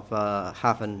of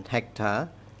half an hectare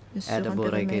at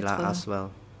Boré Kalai as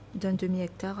well. D'un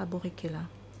demi-hectare à Boré Kalai.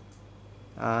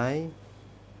 I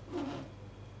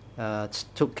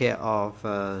took care of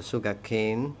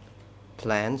sugarcane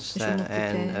plants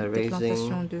and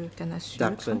raising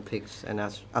ducks and pigs, and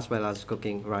as well as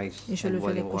cooking rice and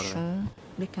boiling water.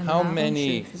 How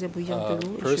many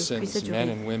persons, men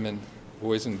and women,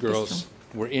 boys and girls,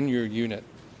 were in your unit?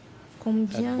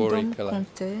 Combien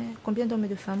d'hommes et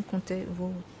de femmes comptait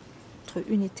votre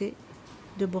unité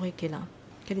de Boré Kalai?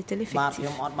 Quel était l'effectif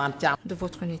de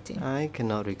votre unité? I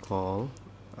cannot recall.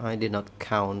 I did not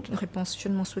count. Réponse, je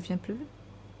ne m'en souviens plus.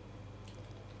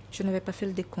 Je n'avais pas fait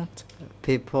le décompte.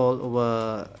 People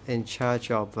were in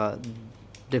charge of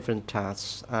different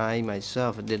tasks. I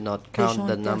myself did not count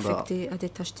the number. À des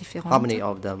tâches différentes. How many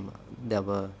of them there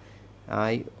were?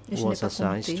 I was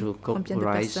assigned to cook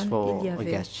rice for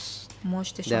guests.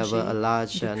 There were a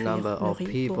large number of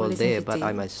people there, but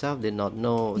I myself did not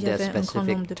know their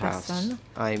specific tasks.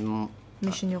 I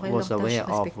was aware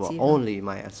of only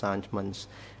my assignments.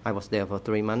 I was there for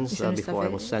 3 months before I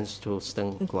was sent to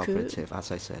Stern Cooperative,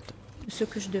 as I said. Ce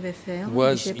que je devais faire,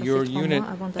 was your unit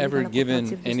ever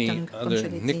given any other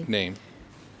nickname?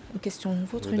 Question,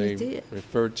 votre Were they unité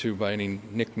referred to by any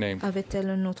nickname? avait-elle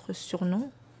un autre surnom?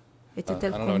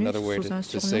 Était-elle I don't know connue another way sous un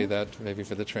to say surnom? that, maybe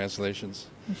for the translations.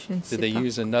 Je ne sais Did they pas.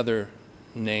 use another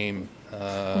name,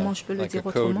 Comment je peux le like a dire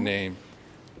code autrement? name,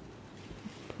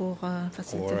 Pour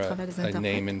faciliter or le travail des a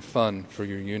name interprètes. in fun for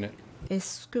your unit?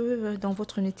 Est-ce que dans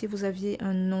votre unité, vous aviez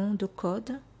un nom de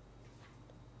code?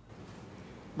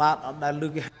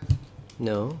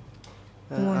 No.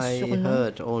 I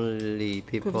heard only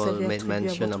people made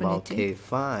mention about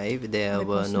K5. There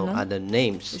were no other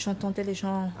names. J'entendais les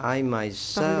gens I parler de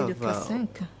myself, K5,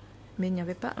 mais il n'y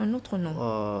avait pas un autre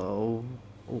nom.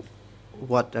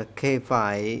 what a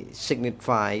K5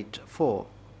 signified for.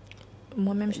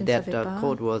 Moi-même, je ne That savais pas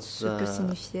code was ce que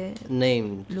signifiait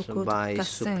named le code by K5.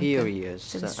 superiors.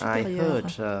 C'est le I supérieur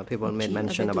heard people made qui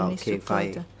mention avait donné about ce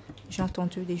K5. code. J'ai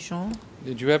entendu des gens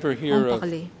Did you ever hear en of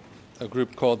parler. a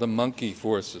group called the Monkey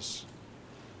Forces?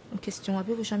 Une question,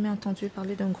 avez-vous jamais entendu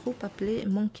parler d'un groupe appelé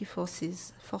Monkey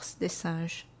Forces, Force des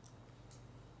singes?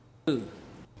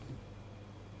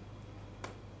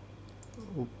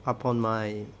 Upon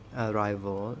my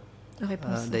arrival,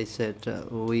 Réponse. they said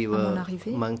we mon were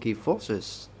arrivée, monkey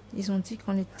forces. Ils ont dit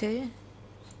qu'on était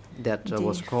That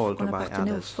was called qu'on by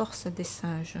appartenait aux others. forces des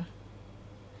singes.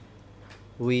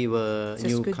 We were C'est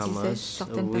ce que disaient newcomers.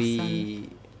 certaines We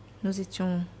Nous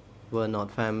étions were not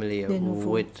familiar des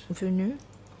nouveaux with venus.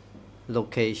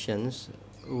 locations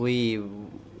we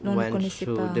went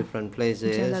to different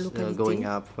places, going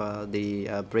up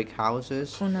the brick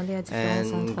houses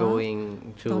and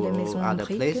going to other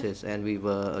places, and we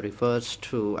were referred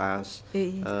to as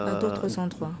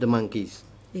the monkeys.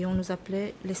 Et on nous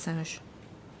appelait les singes.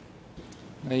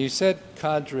 Now you said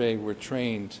cadre were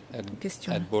trained at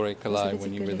Boré Kalai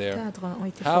when you were there.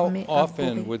 How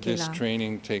often would this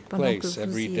training take place?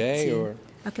 Every day or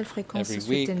every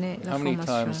week? How many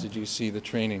times did you see the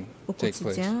training take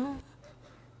place?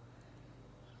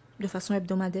 De façon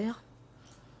hebdomadaire?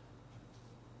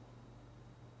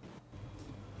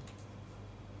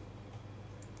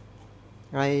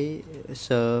 I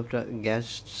served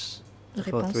guests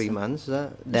for 3 months.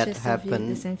 That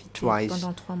happened twice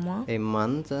a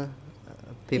month.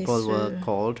 People were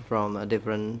called from a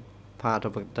different part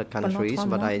of the countries,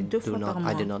 but I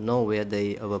did not know where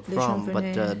they were from.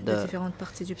 But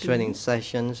the training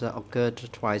sessions occurred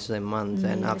twice a month,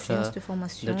 and after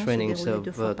the trainings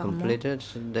were completed,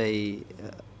 they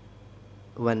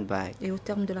went back. Et au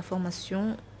terme de la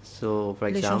formation, so, for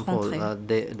example,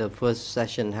 the first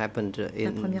session happened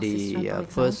in the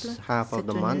first half of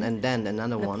the month, and then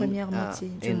another one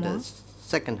in the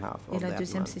second half of that month. Et la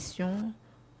deuxième session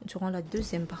durant la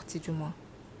deuxième partie du mois.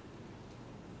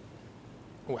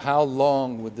 How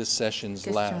long would the sessions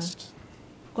last?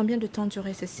 Combien de temps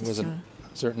duraient ces Was it sessions?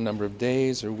 a certain number of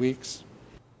days or weeks?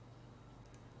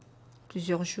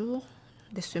 Plusieurs jours,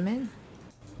 des semaines?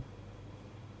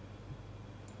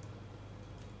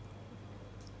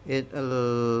 It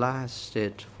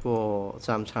lasted for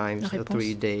sometimes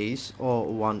 3 days or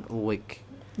 1 week.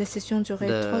 Les sessions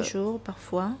duraient 3 jours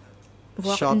parfois,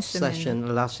 voire short une semaine. session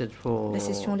lasted for Les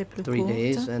sessions les plus 3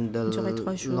 days, and the duraient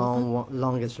 3 jours,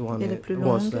 longest one et les plus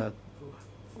was longues,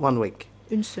 1 week.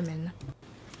 Une semaine.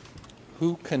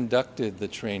 Who conducted the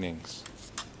trainings?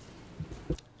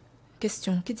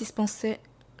 Question. Qui dispensait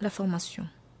la formation?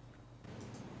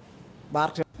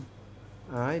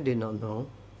 I did not know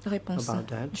Réponse. about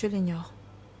that. Je l'ignore.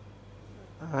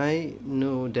 I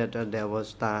knew that there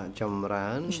was Ta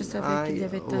Chamran. Je savais qu'il y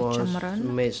avait Ta was Chamran.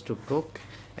 made to cook,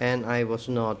 and I was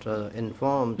not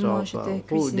informed Moi, of j'étais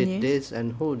who cuisinier. did this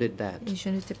and who did that. Et je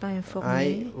n'étais pas I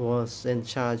informée was in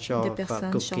charge des of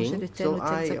personnes chargées de cooking, telle so ou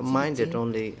telle I minded activité.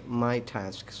 only my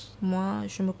tasks, Moi,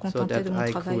 je me so contentais that de mon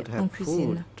I travail could en have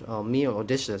cuisine. food or meal or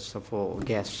dishes for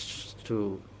guests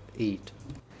to eat.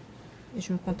 Et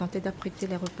je me contentais d'apprêter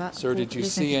les repas pour Sir, did you les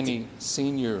see invités. any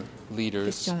senior leaders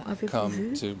Question. Avez-vous come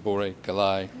vu to Boré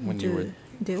Kalai when you were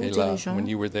des hauts Kela, dirigeants when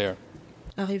you were there?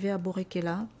 arriver à Boré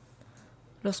Kela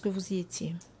lorsque vous y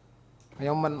étiez?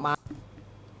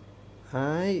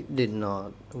 I did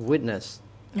not witness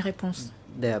Réponse.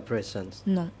 their presence,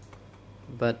 Non.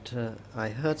 but I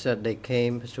heard that they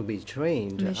came to be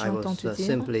trained. Mais j'ai I was entendu dire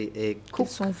simply a cook. Qu'ils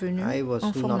sont venus I was en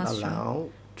not formation. allowed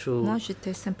to Moi,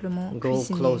 j'étais simplement go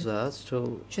cuisinier. closer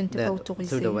to Je n'étais pas to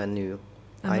autorisée the venue.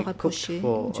 à me I cooked rapprocher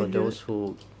for du lieu those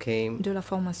who came de la to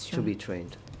formation. be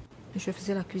trained. Je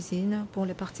faisais la cuisine pour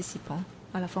les participants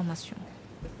à la formation.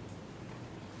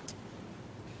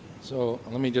 So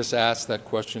let me just ask that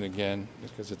question again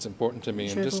because it's important to me.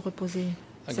 Je And vais just vous reposer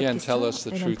cette again, question. tell us the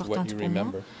Elle est truth, what importante you pour moi.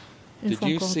 remember. Une Did fois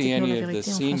you encore, see dites-nous any la of the vérité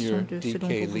en senior fonction de ce dont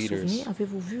DK vous vous leaders souvenez.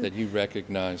 Avez-vous vu that you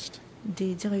recognized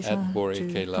des dirigeants at Boré du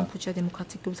Kela? Kampuchea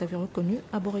démocratique que vous avez reconnus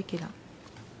à Boré Kela?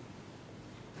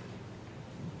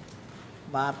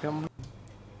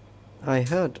 I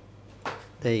heard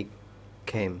they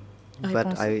came, but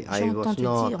Réponse. I J'ai was entendu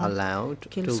not dire allowed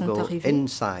qu'ils to sont go arrivés,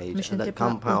 inside mais je the n'étais pas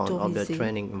compound of the autorisée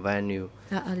training venue.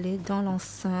 à aller dans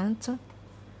l'enceinte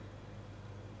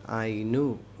I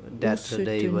knew that se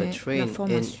they were tenait la trained in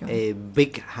formation. a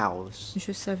big house.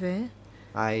 Je savais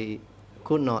I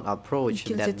could not approach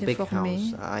qu'ils that étaient big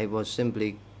formés house. I was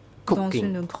simply dans cooking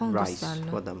une grande rice salle.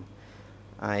 for them.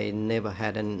 I never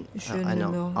had Je an n'étais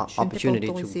pas opportunity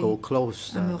to autorisée go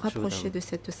close à me to rapprocher them. de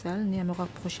cette salle, ni à me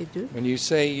rapprocher d'eux. When you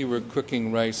say you were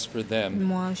cooking rice for them,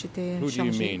 Moi, j'étais who do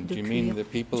you chargée mean? de Do you mean cuire the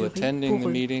people du riz attending the pour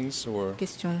eux. meetings or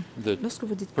Question. the Lorsque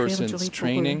vous dites cuire du person's riz pour eux,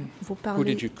 training? vous Who parlez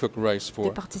did you cook rice des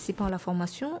for? participants à la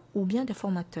formation ou bien des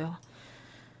formateurs?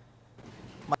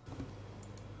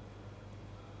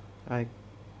 I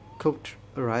cooked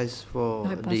rice for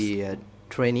Réponse. the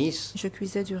trainees. Je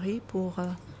cuisais du riz pour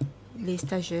les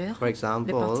stagiaires, For les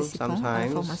example, participants à la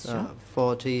sometimes formation.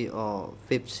 40 or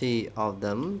 50 of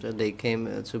them, they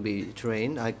came to be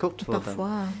trained. I cooked for them,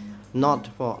 Parfois, not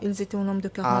for ils étaient au nombre de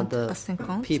 40 other à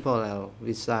 50 people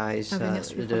besides à venir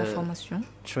suivre la the formation.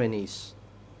 trainees.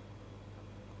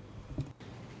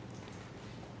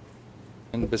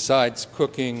 And besides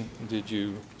cooking, did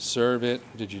you serve it?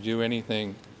 Did you do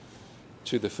anything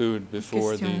to the food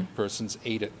before the Question. persons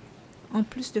ate it? En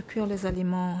plus de cuire les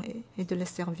aliments et de les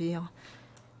servir,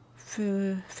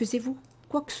 faisiez-vous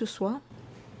quoi que ce soit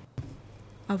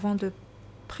avant de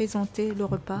présenter le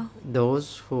repas?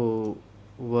 Those who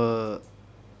were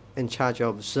in charge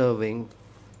of serving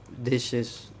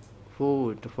dishes,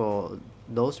 food for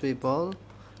those people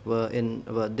were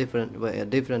a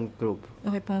different group.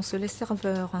 Réponse: les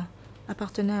serveurs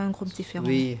appartenaient à un groupe différent.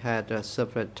 We had a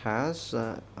separate tasks.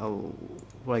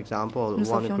 For example,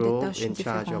 one group in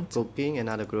charge of cooking,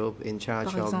 another group in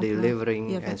charge of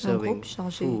delivering and serving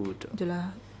food.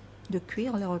 De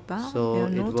cuire les repas, so et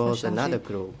un it autre was another chargé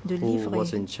group de who livrer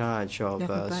was in charge of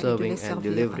serving and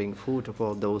delivering food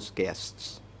for those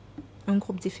guests. Un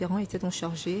groupe différent était donc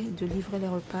chargé de livrer les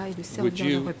repas et de servir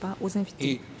les repas aux invités.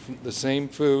 Eat the same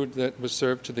food that was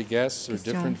served to the guests or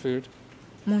different food?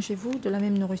 Mangez-vous de la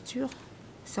même nourriture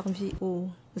servie aux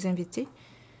invités?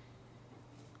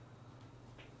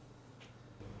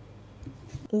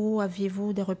 Ou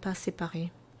aviez-vous des repas séparés,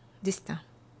 distincts?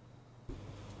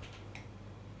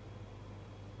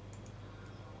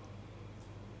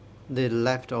 The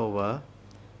leftover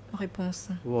Réponse: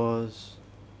 was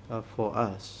for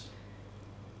us.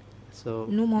 So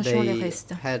nous mangeons les they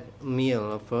restes. had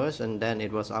meal first and then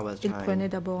it was our Ils time. prenaient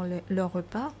d'abord leur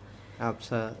repas.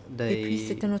 After Et puis they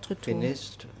c'était notre tour.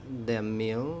 finished their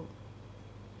meal,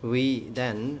 we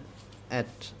then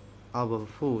ate our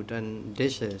food and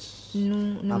dishes.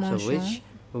 Nous After mangeons which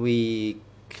we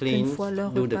cleaned,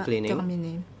 do the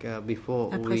cleaning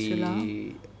before Après we cela,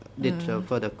 did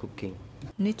further cooking.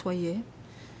 Nettoyer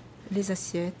les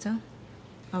assiettes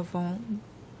avant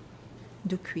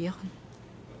de cuire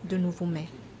de nouveaux mets.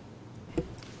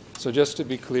 So just to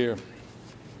be clear,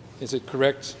 is it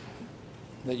correct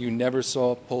that you never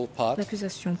saw Pol Pot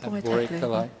L'accusation pour at être Boré claire.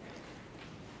 Kalai?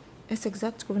 Est-ce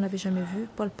exact que vous n'avez jamais vu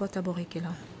Pol Pot à Boré Kela?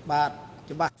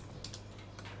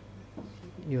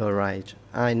 You're right.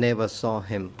 I never saw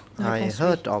him. I Réponse: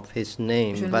 heard oui. of his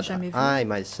name, Je ne l'ai but jamais vu. I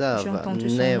myself J'ai entendu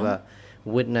son never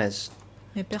nom. witnessed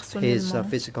Mais his personnellement,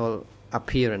 physical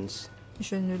appearance.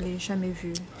 je ne l'ai jamais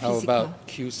vu How physiquement. about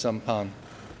Q Sampan?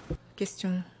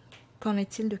 Question: qu'en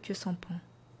est-il de Kyo Sampan?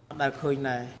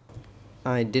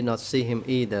 I did not see him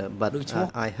either, but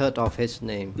I heard of his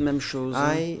name. Même chose.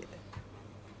 I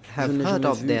have n'ai heard jamais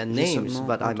of vu, their j'ai names, seulement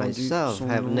but I entendu myself son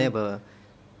have nom. never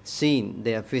seen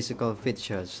their physical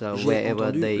features. J'ai Wherever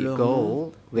entendu they leur go,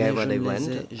 nom, mais wherever je they ne les went,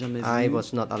 ai jamais I vus.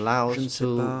 was not Je ne allowed sais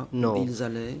to pas où know. ils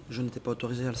allaient, je n'étais pas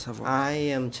autorisé à le savoir.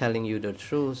 I am telling you the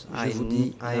truth. Je vous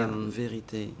dis I la am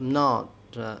vérité. not.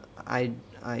 I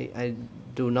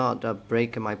do not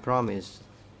break my promise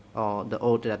or the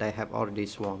oath that I have already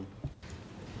sworn.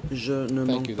 Je ne Thank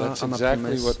manque you. pas That's à ma exactly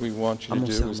promesse, what we want you à to mon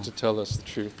do, is serment. to tell us the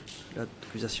truth.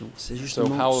 L'accusation, c'est So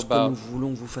justement how ce que about nous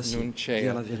voulons que vous fassiez, Nun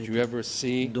dire la Chea? Did you vérité. ever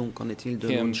see Donc, qu'en est-il de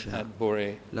him Nun Chea? at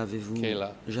Boré L'avez-vous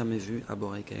Kela? jamais vu à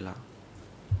Boré Kela?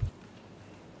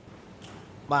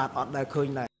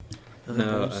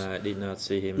 No, I did not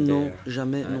see him Non, there.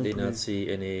 jamais I non did not plus. see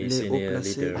any Les hauts senior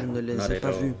placés, leader, je ne les not ai at pas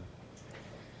all. vus.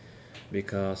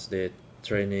 Because the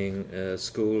training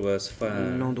school was far,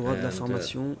 L'endroit de la and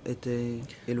formation était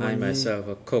I éloigné. myself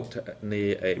cooked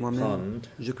near a Moi-même, pond,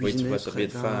 je which cuisinais was a près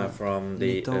bit far from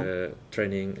the étang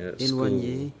training school.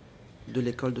 éloigné de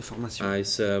l'école de formation. I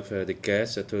served the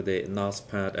guests to the north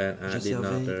part, and I Je did not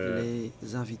servais les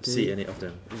see invités any of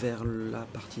them. vers la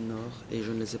partie nord et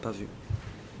je ne les ai pas vus.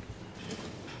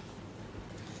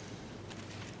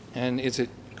 And is it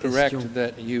correct Question.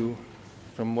 that you,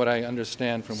 from what I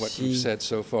understand from what Si you've said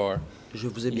so far, Je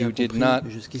vous ai bien you did compris not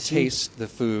jusqu'ici. taste the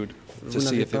food to Vous see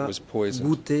n'avez if it pas was poisoned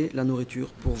goûté la nourriture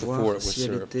pour before voir it was si elle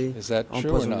served? était Is that true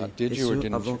or empoisonnée, not? Did et you or ce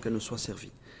didn't avant you? qu'elle ne soit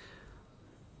servie.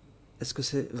 Est-ce que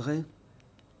c'est vrai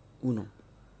ou non?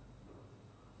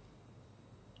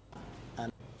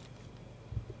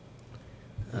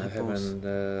 I haven't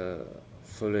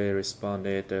fully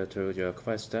responded to your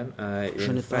question. I, Je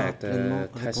in n'ai pas fact, pleinement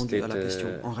répondu tested à la question.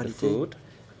 En the réalité, food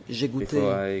j'ai goûté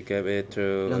before I gave it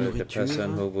to la the nourriture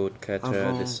person who would cater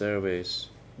avant the service.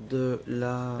 de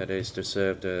la That is to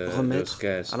serve those remettre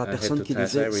guests. à la I had personne to qui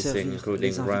taste devait everything, servir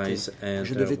including les invités. rice and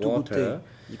Je devais tout goûter, water.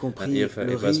 y And compris if le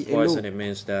it was riz et l'eau. poison, it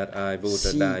means that I would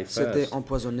Si die c'était first.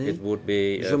 empoisonné, It would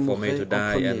be je for me mourrais to en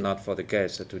die premier. and not for the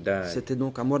guests to die. C'était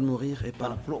donc à moi de mourir et pas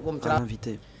à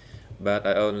l'invité. But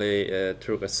I only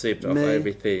took a sip of Mais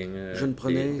everything, je ne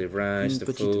prenais the rice, qu'une the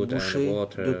petite food and the bouchée de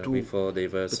water tout, before they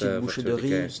were petite served bouchée to de the riz,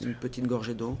 guests. une petite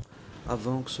gorgée d'eau,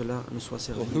 avant que cela ne soit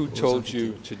servi Well, who aux told invités.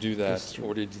 you to do that, Question.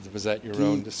 or was that your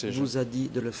own Qui decision? vous a dit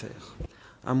de le faire?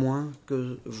 À moins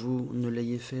que vous ne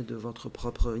l'ayez fait de votre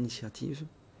propre initiative.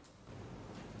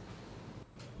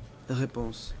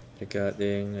 Réponse.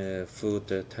 Regarding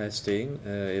food testing,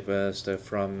 it was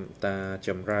from Ta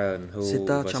Chamran who was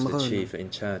the chief in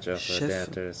charge of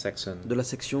that section. De la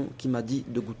section qui m'a dit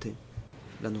de goûter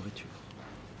la nourriture.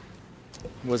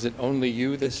 Was it only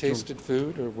you that tasted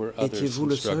food, or were others Étiez-vous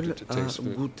le seul instructed to à taste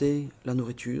food? goûter la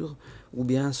nourriture, ou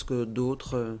bien est-ce que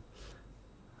d'autres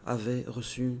avaient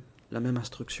reçu la même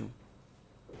instruction?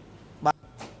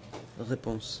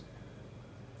 Réponse.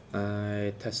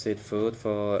 I tested food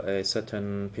for a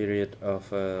certain period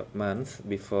of a month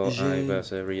before I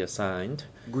was reassigned.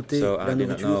 So I did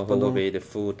not know who would be the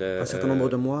food un certain nombre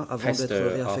de mois avant d'être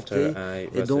réaffecté.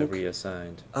 Et donc,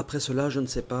 après cela, je ne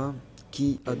sais pas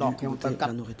qui a dû goûter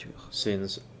la nourriture.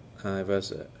 Since I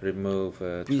was removed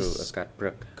through a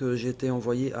Scatbrook, que j'ai été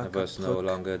envoyé à I was no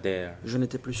longer there. Je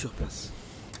n'étais plus sur place.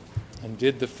 And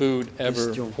did the food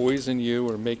ever poison you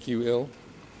or make you ill?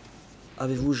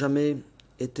 Avez-vous jamais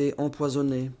été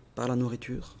empoisonné par la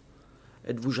nourriture?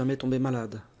 Êtes-vous jamais tombé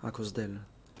malade à cause d'elle?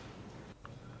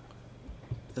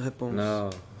 Réponse. No,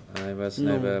 I was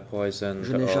never poisoned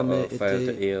je n'ai jamais or felt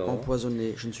été ill.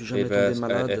 empoisonné. Je ne suis jamais tombé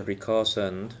malade.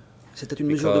 C'était une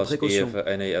mesure de précaution. If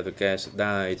any other guest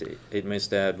died, it means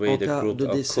that we, the group of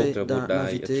cookers, would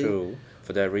die too.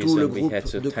 For that reason, we had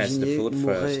to test the food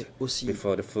first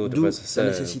before the food was served.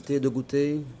 La nécessité de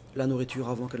goûter la nourriture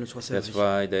avant qu'elle ne soit servie. That's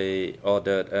why they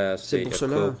ordered us C'est pour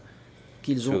cela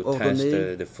qu'ils ont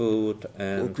ordonné the food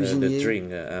and aux cuisiniers the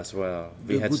drink as well.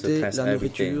 de goûter la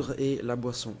nourriture et la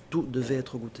boisson. Tout devait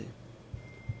être goûté.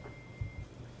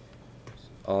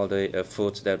 All the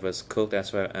foods that was cooked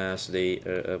as well as the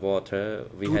water,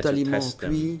 we had to test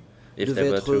them. If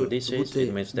there were two dishes,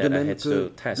 it means that I had to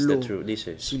test the two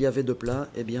dishes. S'il y avait deux plats,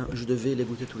 eh bien, je devais les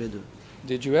goûter tous les deux.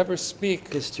 Did you ever speak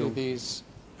to these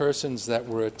persons that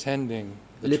were attending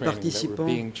the les training, that were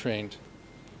being participants trained?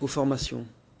 aux formations,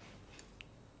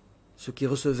 ceux qui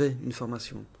recevaient une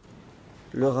formation,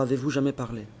 leur avez-vous jamais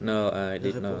parlé? No, I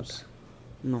did not.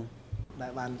 Non.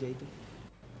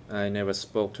 I never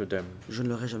spoke to them. Je ne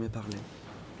leur ai jamais parlé.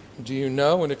 Do you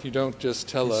know, and if you don't, just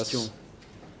tell us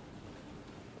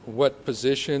what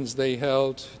positions they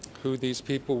held, who these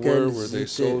people were they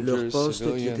soldiers,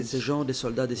 civilians, étaient ces gens, des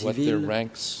soldats, des what civils, their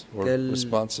ranks or quelles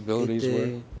responsibilities were?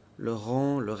 étaient leur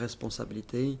rang, leurs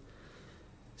responsabilités.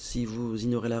 Si vous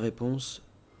ignorez la réponse,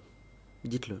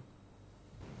 dites-le.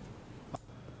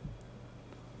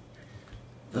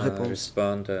 Réponse.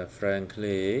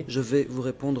 Frankly, je vais vous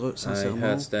répondre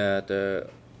sincèrement.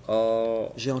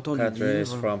 J'ai entendu dire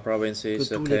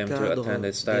que tous les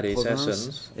cadres des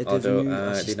provinces étaient venus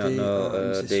assister à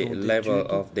une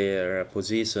session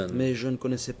d'études, mais je ne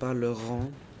connaissais pas leur rang.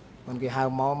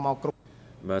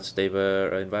 But they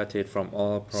were invited from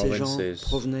all provinces. Ces gens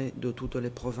provenaient de toutes les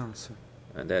provinces.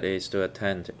 And that is to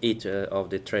attend each of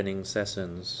the training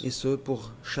sessions. Et ce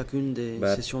pour chacune des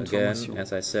sessions de formation.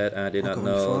 As I said, I did not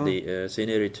know the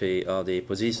seniority or the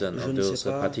position of those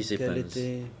participants. Quelle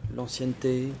était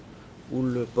l'ancienneté ou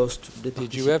le poste des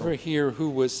participants. Did you ever hear who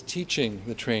was teaching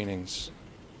the trainings?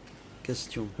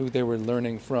 Question. Who they were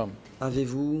learning from?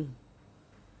 Avez-vous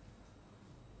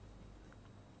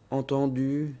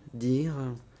entendu dire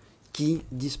qui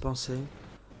dispensait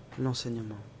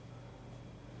l'enseignement?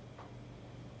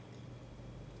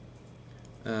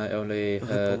 I only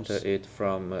heard it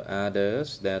from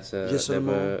others that J'ai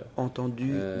seulement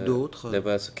entendu d'autres there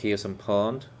was Khieu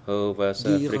Samphan who was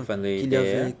frequently qu'il n'y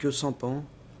avait que Samphan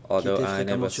qui although était I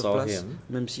fréquemment never sur saw place, him,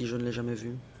 même si je ne l'ai jamais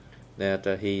vu. That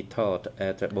he taught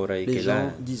at Borei Les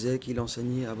gens Kela. disaient qu'il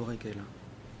enseignait à Borei Kela.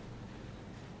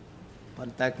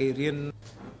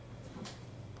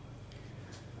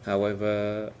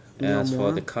 However, as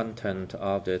for the content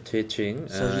of the teaching,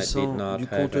 I did not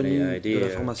have any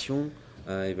idea.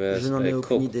 I was a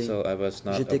cook, so I was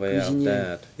not aware of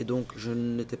that. Et donc je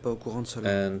n'étais pas au courant de cela.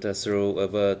 And through a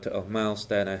word of mouth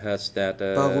that I heard that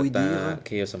Ta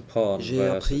Khieu Samphan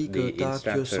was the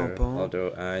instructor,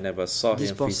 although I never saw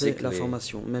him physically. La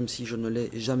formation, même si je ne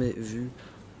l'ai jamais vu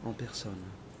en personne.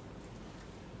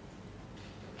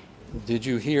 Did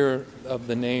you hear of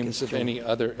the names of any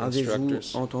other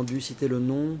instructors? Avez-vous entendu citer le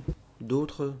nom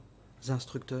d'autres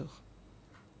instructeurs?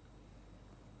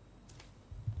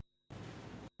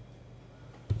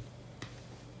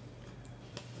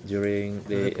 During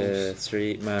the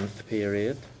 3-month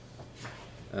period,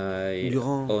 I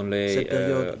Durant only cette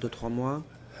période de 3 mois,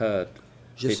 heard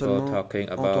j'ai seulement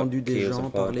entendu des gens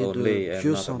parler de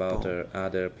Khieu Samphan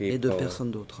et de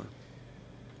personne d'autre.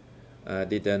 I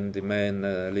didn't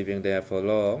remain living there for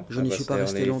long. Je n'y suis pas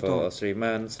resté longtemps. 3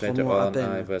 months. 3 Later mois à on, peine.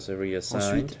 I was reassigned.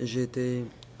 Ensuite, j'ai été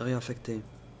réaffecté.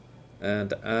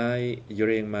 And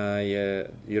during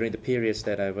the periods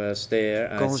that I was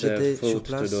there, I served food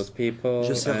to those people,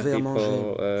 and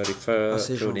people refer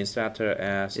to the instructor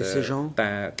as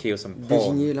Ta Khieu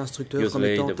Sampon.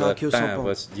 Usually the word Ta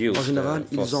was used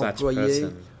for such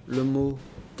person. Le mot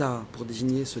Ta pour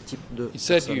désigner ce type de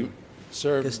personne.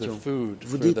 Question.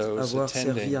 Vous dites avoir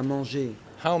servi à manger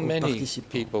How aux many participants.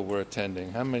 people were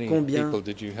attending? How many Combien people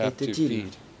did you have to était-il?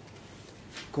 feed?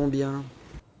 Combien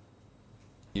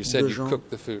You said de you gens cooked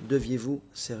the food. deviez-vous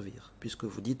servir, puisque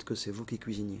vous dites que c'est vous qui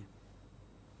cuisiniez?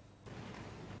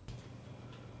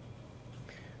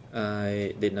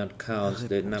 I did not count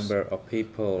the number of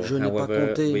people. Je n'ai pas However,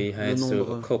 compté we le had to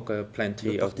nombre cook plenty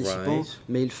de of participants, rice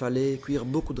mais il fallait cuire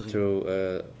beaucoup de riz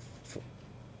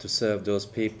to serve those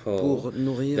people. pour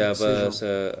nourrir There ces was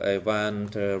gens. one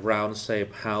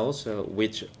round-shaped house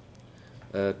which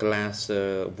glass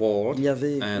wall, Il y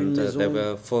avait une and they maison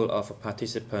were full of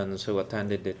participants who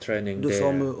attended the training de there.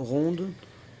 forme ronde,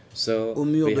 So au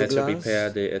mur we de had to glace, prepare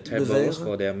the de tables verre.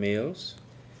 for their meals,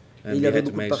 and Il we y avait had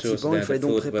to beaucoup de make sure participants, il that fallait the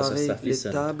donc food was préparer les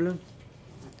sufficient. tables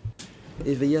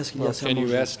et veiller à ce qu'il y ait Well, assez à can you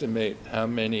manger. estimate how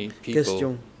many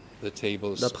Question. people the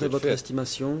tables D'après could votre fit?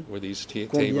 estimation, Were these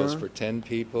combien tables for 10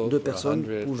 people, de for personnes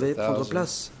 100, pouvaient for prendre 1,000?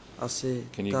 place à ces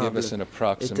Can you give tables? us an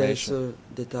approximation? Était-ce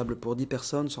des tables pour 10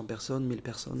 personnes, 100 personnes, 1000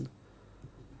 personnes?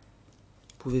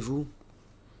 Pouvez-vous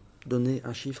donner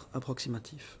un chiffre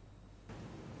approximatif?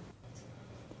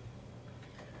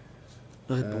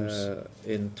 Réponse.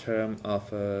 In terms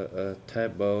of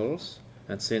tables,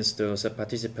 and since those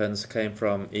participants came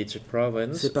from each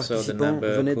province, Ces so the participants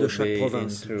number venaient de could chaque be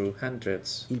province. into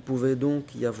hundreds. Il pouvait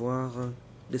donc y avoir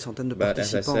des centaines de But as I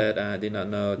participants. said, I did not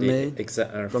know Mais, the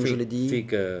exact comme je l'ai dit,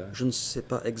 figure. je ne sais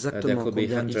pas There exactement could be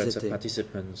combien ils hundreds of étaient.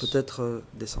 participants Peut-être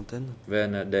des centaines.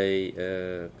 when they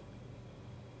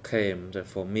came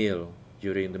for meal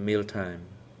during the meal time.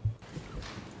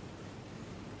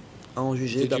 À en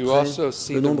juger Did you d'après also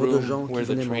see le the nombre de room gens qui where the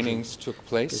venaient manger. trainings took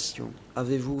place? Question.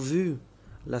 Avez-vous vu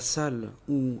la salle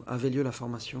où avait lieu la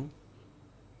formation?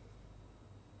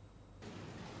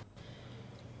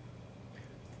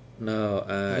 No,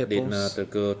 I did not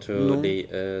go to Non.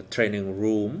 the training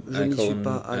room. Je n'y suis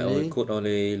pas allé. could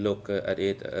only look at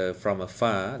it from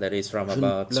afar. That is from Je ne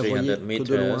about la voyais 300 que de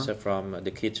meters loin. from the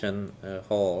kitchen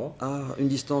hall. À une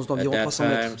distance d'environ At that 300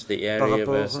 time, mètres the par area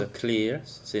rapport was clear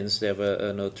since there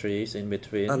were no trees in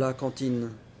between. à la cantine.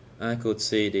 I could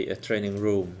see the training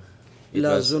room. It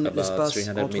La was zone, about l'espace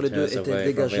 300 entre les deux meters était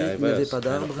away from dégagé, where I il n'y avait was. pas And of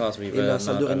d'arbres course, we et were la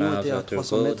salle de not réunion allowed était à to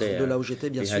 300 go mètres there. de là où j'étais,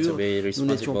 bien We had sûr. to be Nous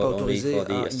n'étions pas responsible only autorisés for the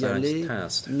à y assigned aller.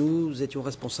 tasks. Nous étions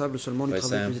responsables seulement du For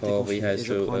travail qui nous était example, we confié. had Et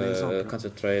je prends un to exemple.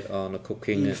 concentrate on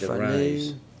cooking Il the fallait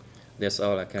rice. That's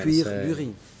all I can cuire say. du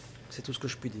riz. C'est tout ce que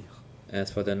je puis dire.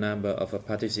 As for the number of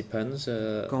participants,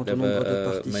 Quant there au nombre de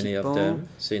were many of participants, them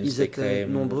since ils they étaient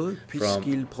came nombreux from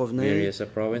puisqu'ils provenaient various de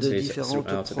provinces différentes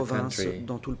throughout the provinces country.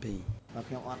 dans tout le pays.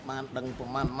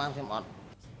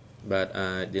 But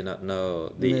I did not know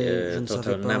Mais je the ne savais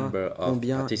total pas number of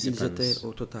combien ils participants. étaient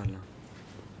au total.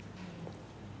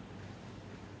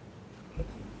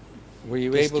 Were you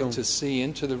Question. able to see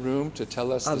into the room to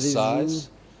tell us the Avez-vous size?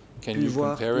 Can pu you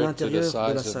voir compare it to the l'intérieur de la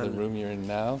size of the salle? room you're in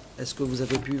now? Est-ce que vous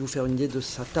avez pu vous faire une idée de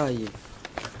sa taille?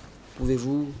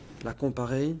 Pouvez-vous la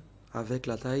comparer avec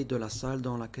la taille de la salle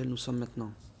dans laquelle nous sommes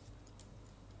maintenant?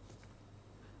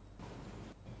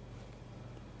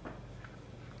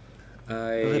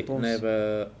 I Réponse.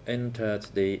 never entered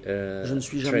the Je ne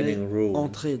suis jamais training room,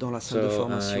 entré dans la salle de so I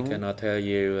formation. cannot tell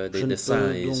you Je the ne size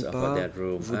peux of donc that pas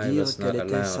room. vous I dire was not quelle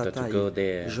était sa allowed to taille. go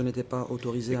there Je n'étais pas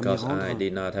autorisé à m'y because I rendre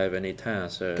did not have any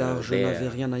tasks car je n'avais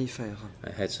there. rien à y faire. I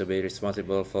had to be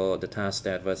responsible for the task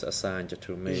that was assigned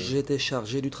to me. J'étais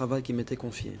chargé du travail qui m'était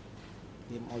confié.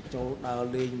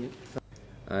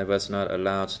 I was not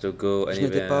allowed to go Je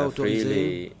n'étais pas anywhere autorisé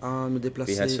freely. à me We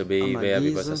déplacer had to à be ma where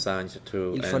we was guise. assigned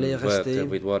to Il and fallait work rester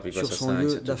with what we was sur son lieu assigned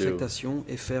to do. d'affectation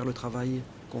et faire le travail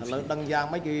confié.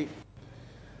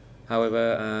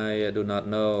 However, I do not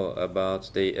know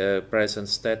about the present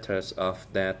status of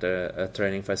that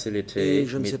training facility. Et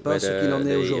je ne sais pas ce qu'il en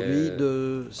est aujourd'hui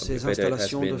de ces whether it has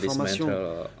installations been de formation.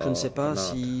 dismantled Je ne sais or pas not.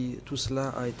 si tout cela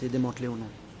a été démantelé ou non.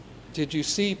 Did you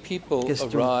see people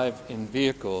Question. arrive in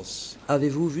vehicles,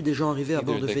 Avez-vous vu des gens arriver à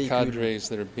bord either de the véhicules, cadres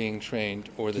that are being trained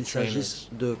or the qu'il s'agisse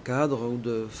trainers? de cadres ou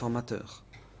de formateurs,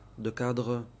 de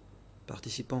cadres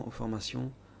participant aux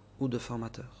formations ou de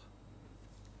formateurs?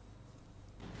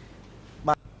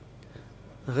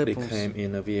 They Réponse. came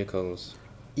in vehicles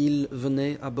Ils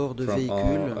venaient à bord de from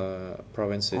véhicules all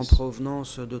provinces. en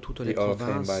provenance de toutes les They all came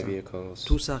provinces. by vehicles.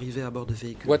 Tous arrivaient à bord de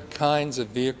véhicules. What kinds of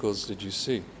vehicles did you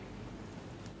see?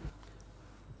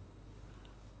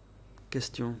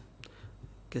 Question.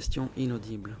 Question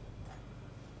inaudible.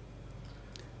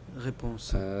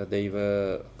 Réponse. They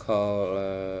were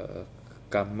called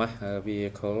Kamah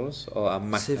vehicles or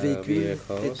Amah Ces véhicules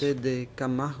vehicles. étaient des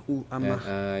Kamah ou Amah.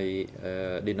 And I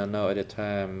did not know at the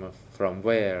time from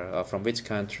where or from which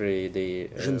country the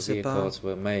vehicles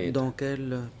were made. Dans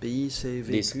quel pays ces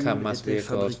These véhicules Kamah étaient vehicles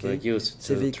were fabriqués. used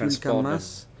Ces to véhicules transport them. Kamah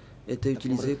étaient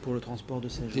utilisés pour le transport de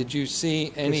ces gens. Did you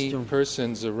see any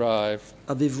persons arrive,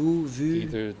 Avez-vous vu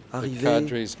arriver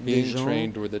des gens,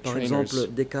 par exemple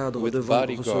des cadres devant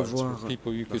recevoir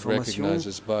la formation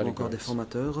ou encore des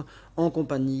formateurs, en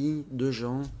compagnie de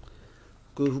gens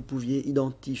que vous pouviez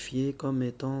identifier comme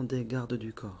étant des gardes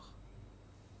du corps?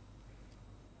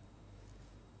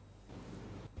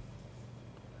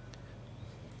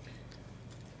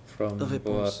 From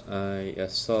what I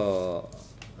saw,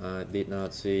 I did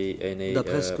not see any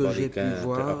D'après ce que j'ai pu bodyguard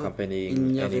voir, accompanying il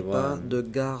n'y avait pas anyone. de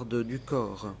garde du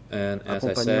corps And as I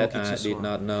accompagnant said, qui que I ce did soit.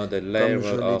 not know the Comme je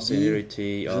level of l'ai dit,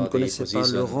 seniority je or ne the connaissais pas le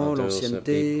position rang, of those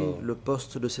l'ancienneté, people. le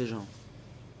poste de ces gens.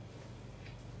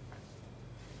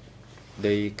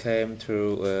 They came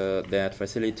through that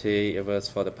facility. It was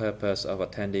for the purpose of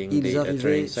attending Ils the training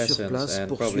arrivaient sur sessions, place and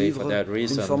pour probably for suivre that une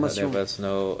reason there formation. was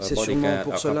no C'est sûrement bodyguard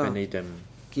pour cela accompanying them.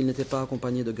 qu'ils n'étaient pas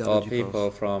accompagnés de All garde du people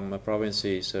corps. from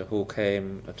provinces who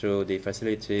came through the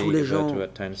facility Tous les were gens to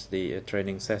attend the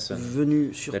training session.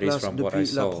 venus sur That is place from what I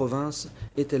depuis la saw. province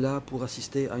étaient là pour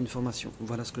assister à une formation.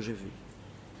 Voilà ce que j'ai vu.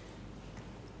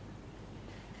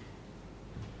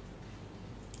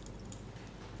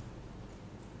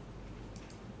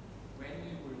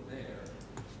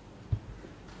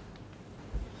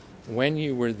 When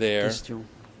you were there, Question.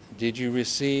 did you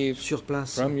receive Sur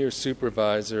place, from your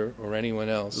supervisor or anyone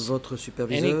else votre any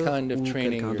superviseur kind of ou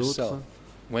training quelqu'un d'autre yourself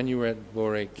when you were at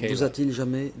Boré vous Kela? a-t-il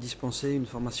jamais dispensé une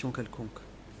formation quelconque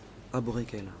à Boré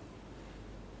Kela?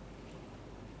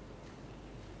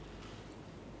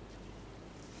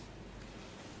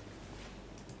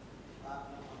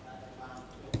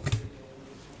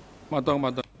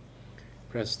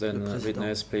 President,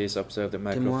 witness, please observe the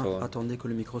Témoin, microphone. attendez que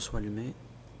le micro soit allumé.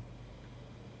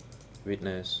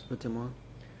 Witness. Le témoin.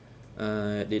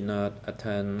 I did not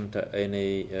attend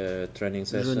any training Je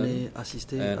session, n'ai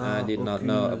assisté and à I did not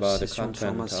know aucune about the session de content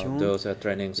formation of those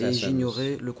training et sessions.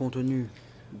 j'ignorais le contenu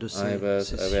de I ces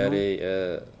was a sessions. very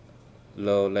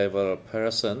low-level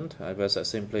person. I was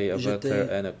simply a worker J'étais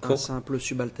and a un cook. simple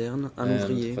subalterne, un And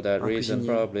ouvrier, for that un reason,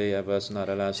 cuisinier. probably I was not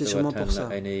allowed C'est to sûrement pour ça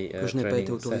attend any que je n'ai pas été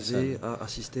training autorisé session. à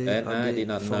assister And à I des did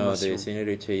not know formations. the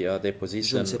seniority or the Je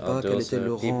position ne sais pas of quel those était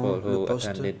le people rang, le who poste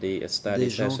attended the study des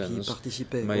gens qui sessions.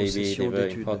 participaient aux Maybe they sessions were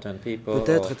d'études. important people or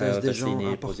Peut-être étaient-ce held des gens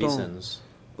senior importants, positions.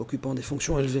 occupant des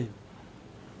fonctions élevées.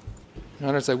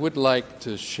 Honors, I would like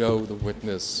to show the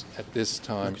witness at this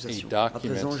time a À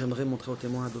présent, document j'aimerais montrer au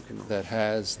témoin un document that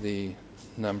has the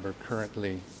number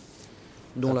currently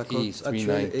dont la of cote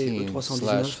actuelle est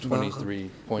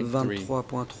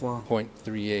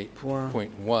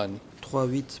E319/23.3.38.1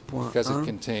 because it 23.1.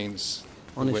 contains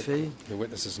En effet, the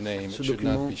witness's name. It ce should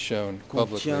not document be shown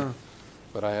publicly, contient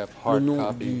but I have le hard nom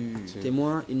copy du to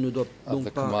témoin. Il ne doit donc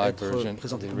the pas Khmer être version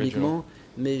présenté of the original publiquement,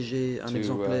 mais j'ai un to,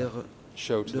 exemplaire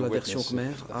show to de the la version witness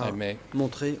Khmer if à I may,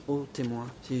 montrer au témoin,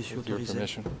 si je suis with your autorisé.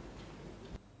 permission.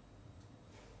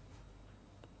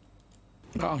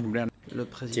 Le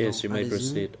président, Yes, you may allez-y.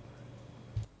 proceed.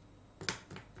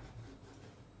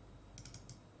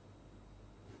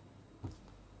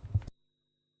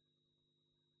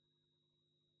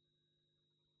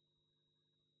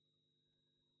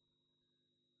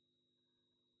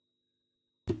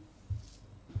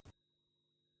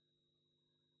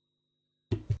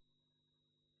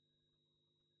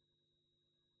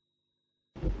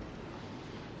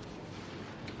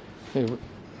 Okay,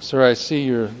 sir, I see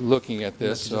you're looking at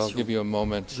this, so I'll give you a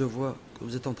moment. Je vois que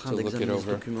vous êtes en train to look it d'examiner ce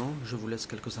over. document. Je vous laisse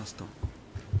quelques instants.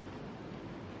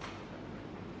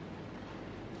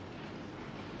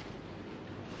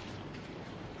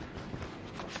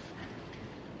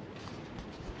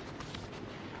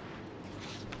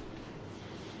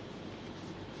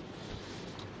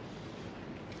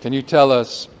 Can you tell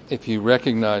us if you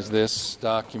recognize this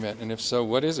document, and if so,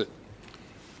 what is it?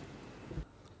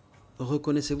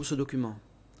 Reconnaissez-vous ce document?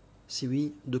 Si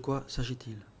oui, de quoi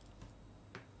s'agit-il?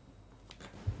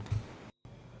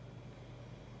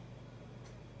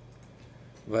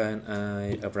 When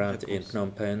I arrived in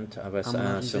Phnom Penh, I was À mon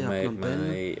asked to arrivée à make Phnom Penh,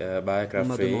 my on m'a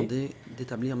biography, demandé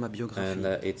d'établir ma biographie.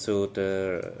 and it should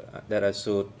that I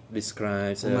should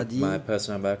describe On m'a dit my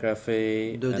personal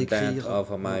biography de and that décrire of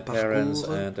mon my parents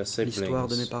parcours, and the l'histoire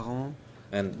de mes siblings. parents,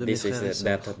 And de mes this frères et is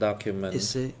that sœurs. document. Et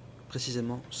c'est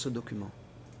précisément ce document.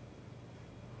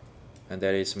 And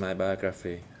that is my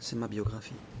biography. C'est ma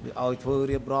biographie.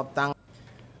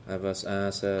 I was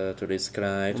asked to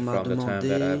describe from the time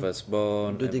that I was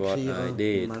born de and what I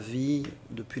did. Ma vie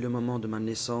depuis le moment de ma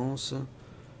naissance,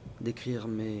 décrire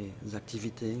mes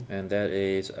activités. And that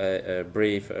is a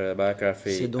brief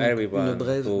biography. Everyone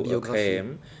who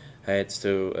came had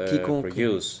to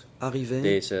produce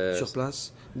this sur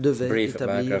place devait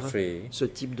établir ce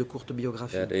type de courte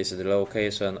biographie. That is the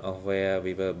location of where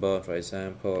we were born, for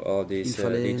example, all these Il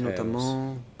fallait details.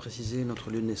 notamment préciser notre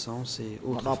lieu de naissance et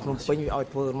autres informations.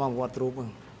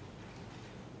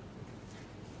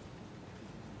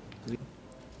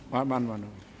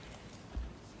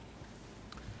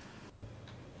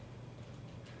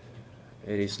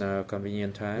 It is now a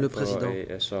convenient time Le for président,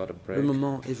 a short break. le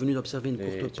moment est venu d'observer une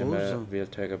courte pause. We'll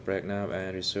take a break now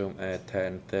and resume at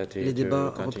 10:30 Les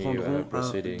débats to continue reprendront à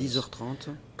proceedings. 10h30.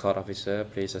 Court officer,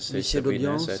 please assist L'huissier the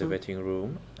witness d'audience, at the waiting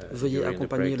room veuillez during the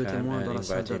accompagner break le time témoin and dans la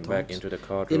salle invite him back d'attente into the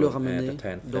et le courtroom ramener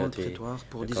at dans le 10:30. prétoire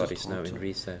pour The court is now in 10h30.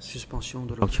 recess. Suspension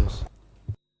de l'audience.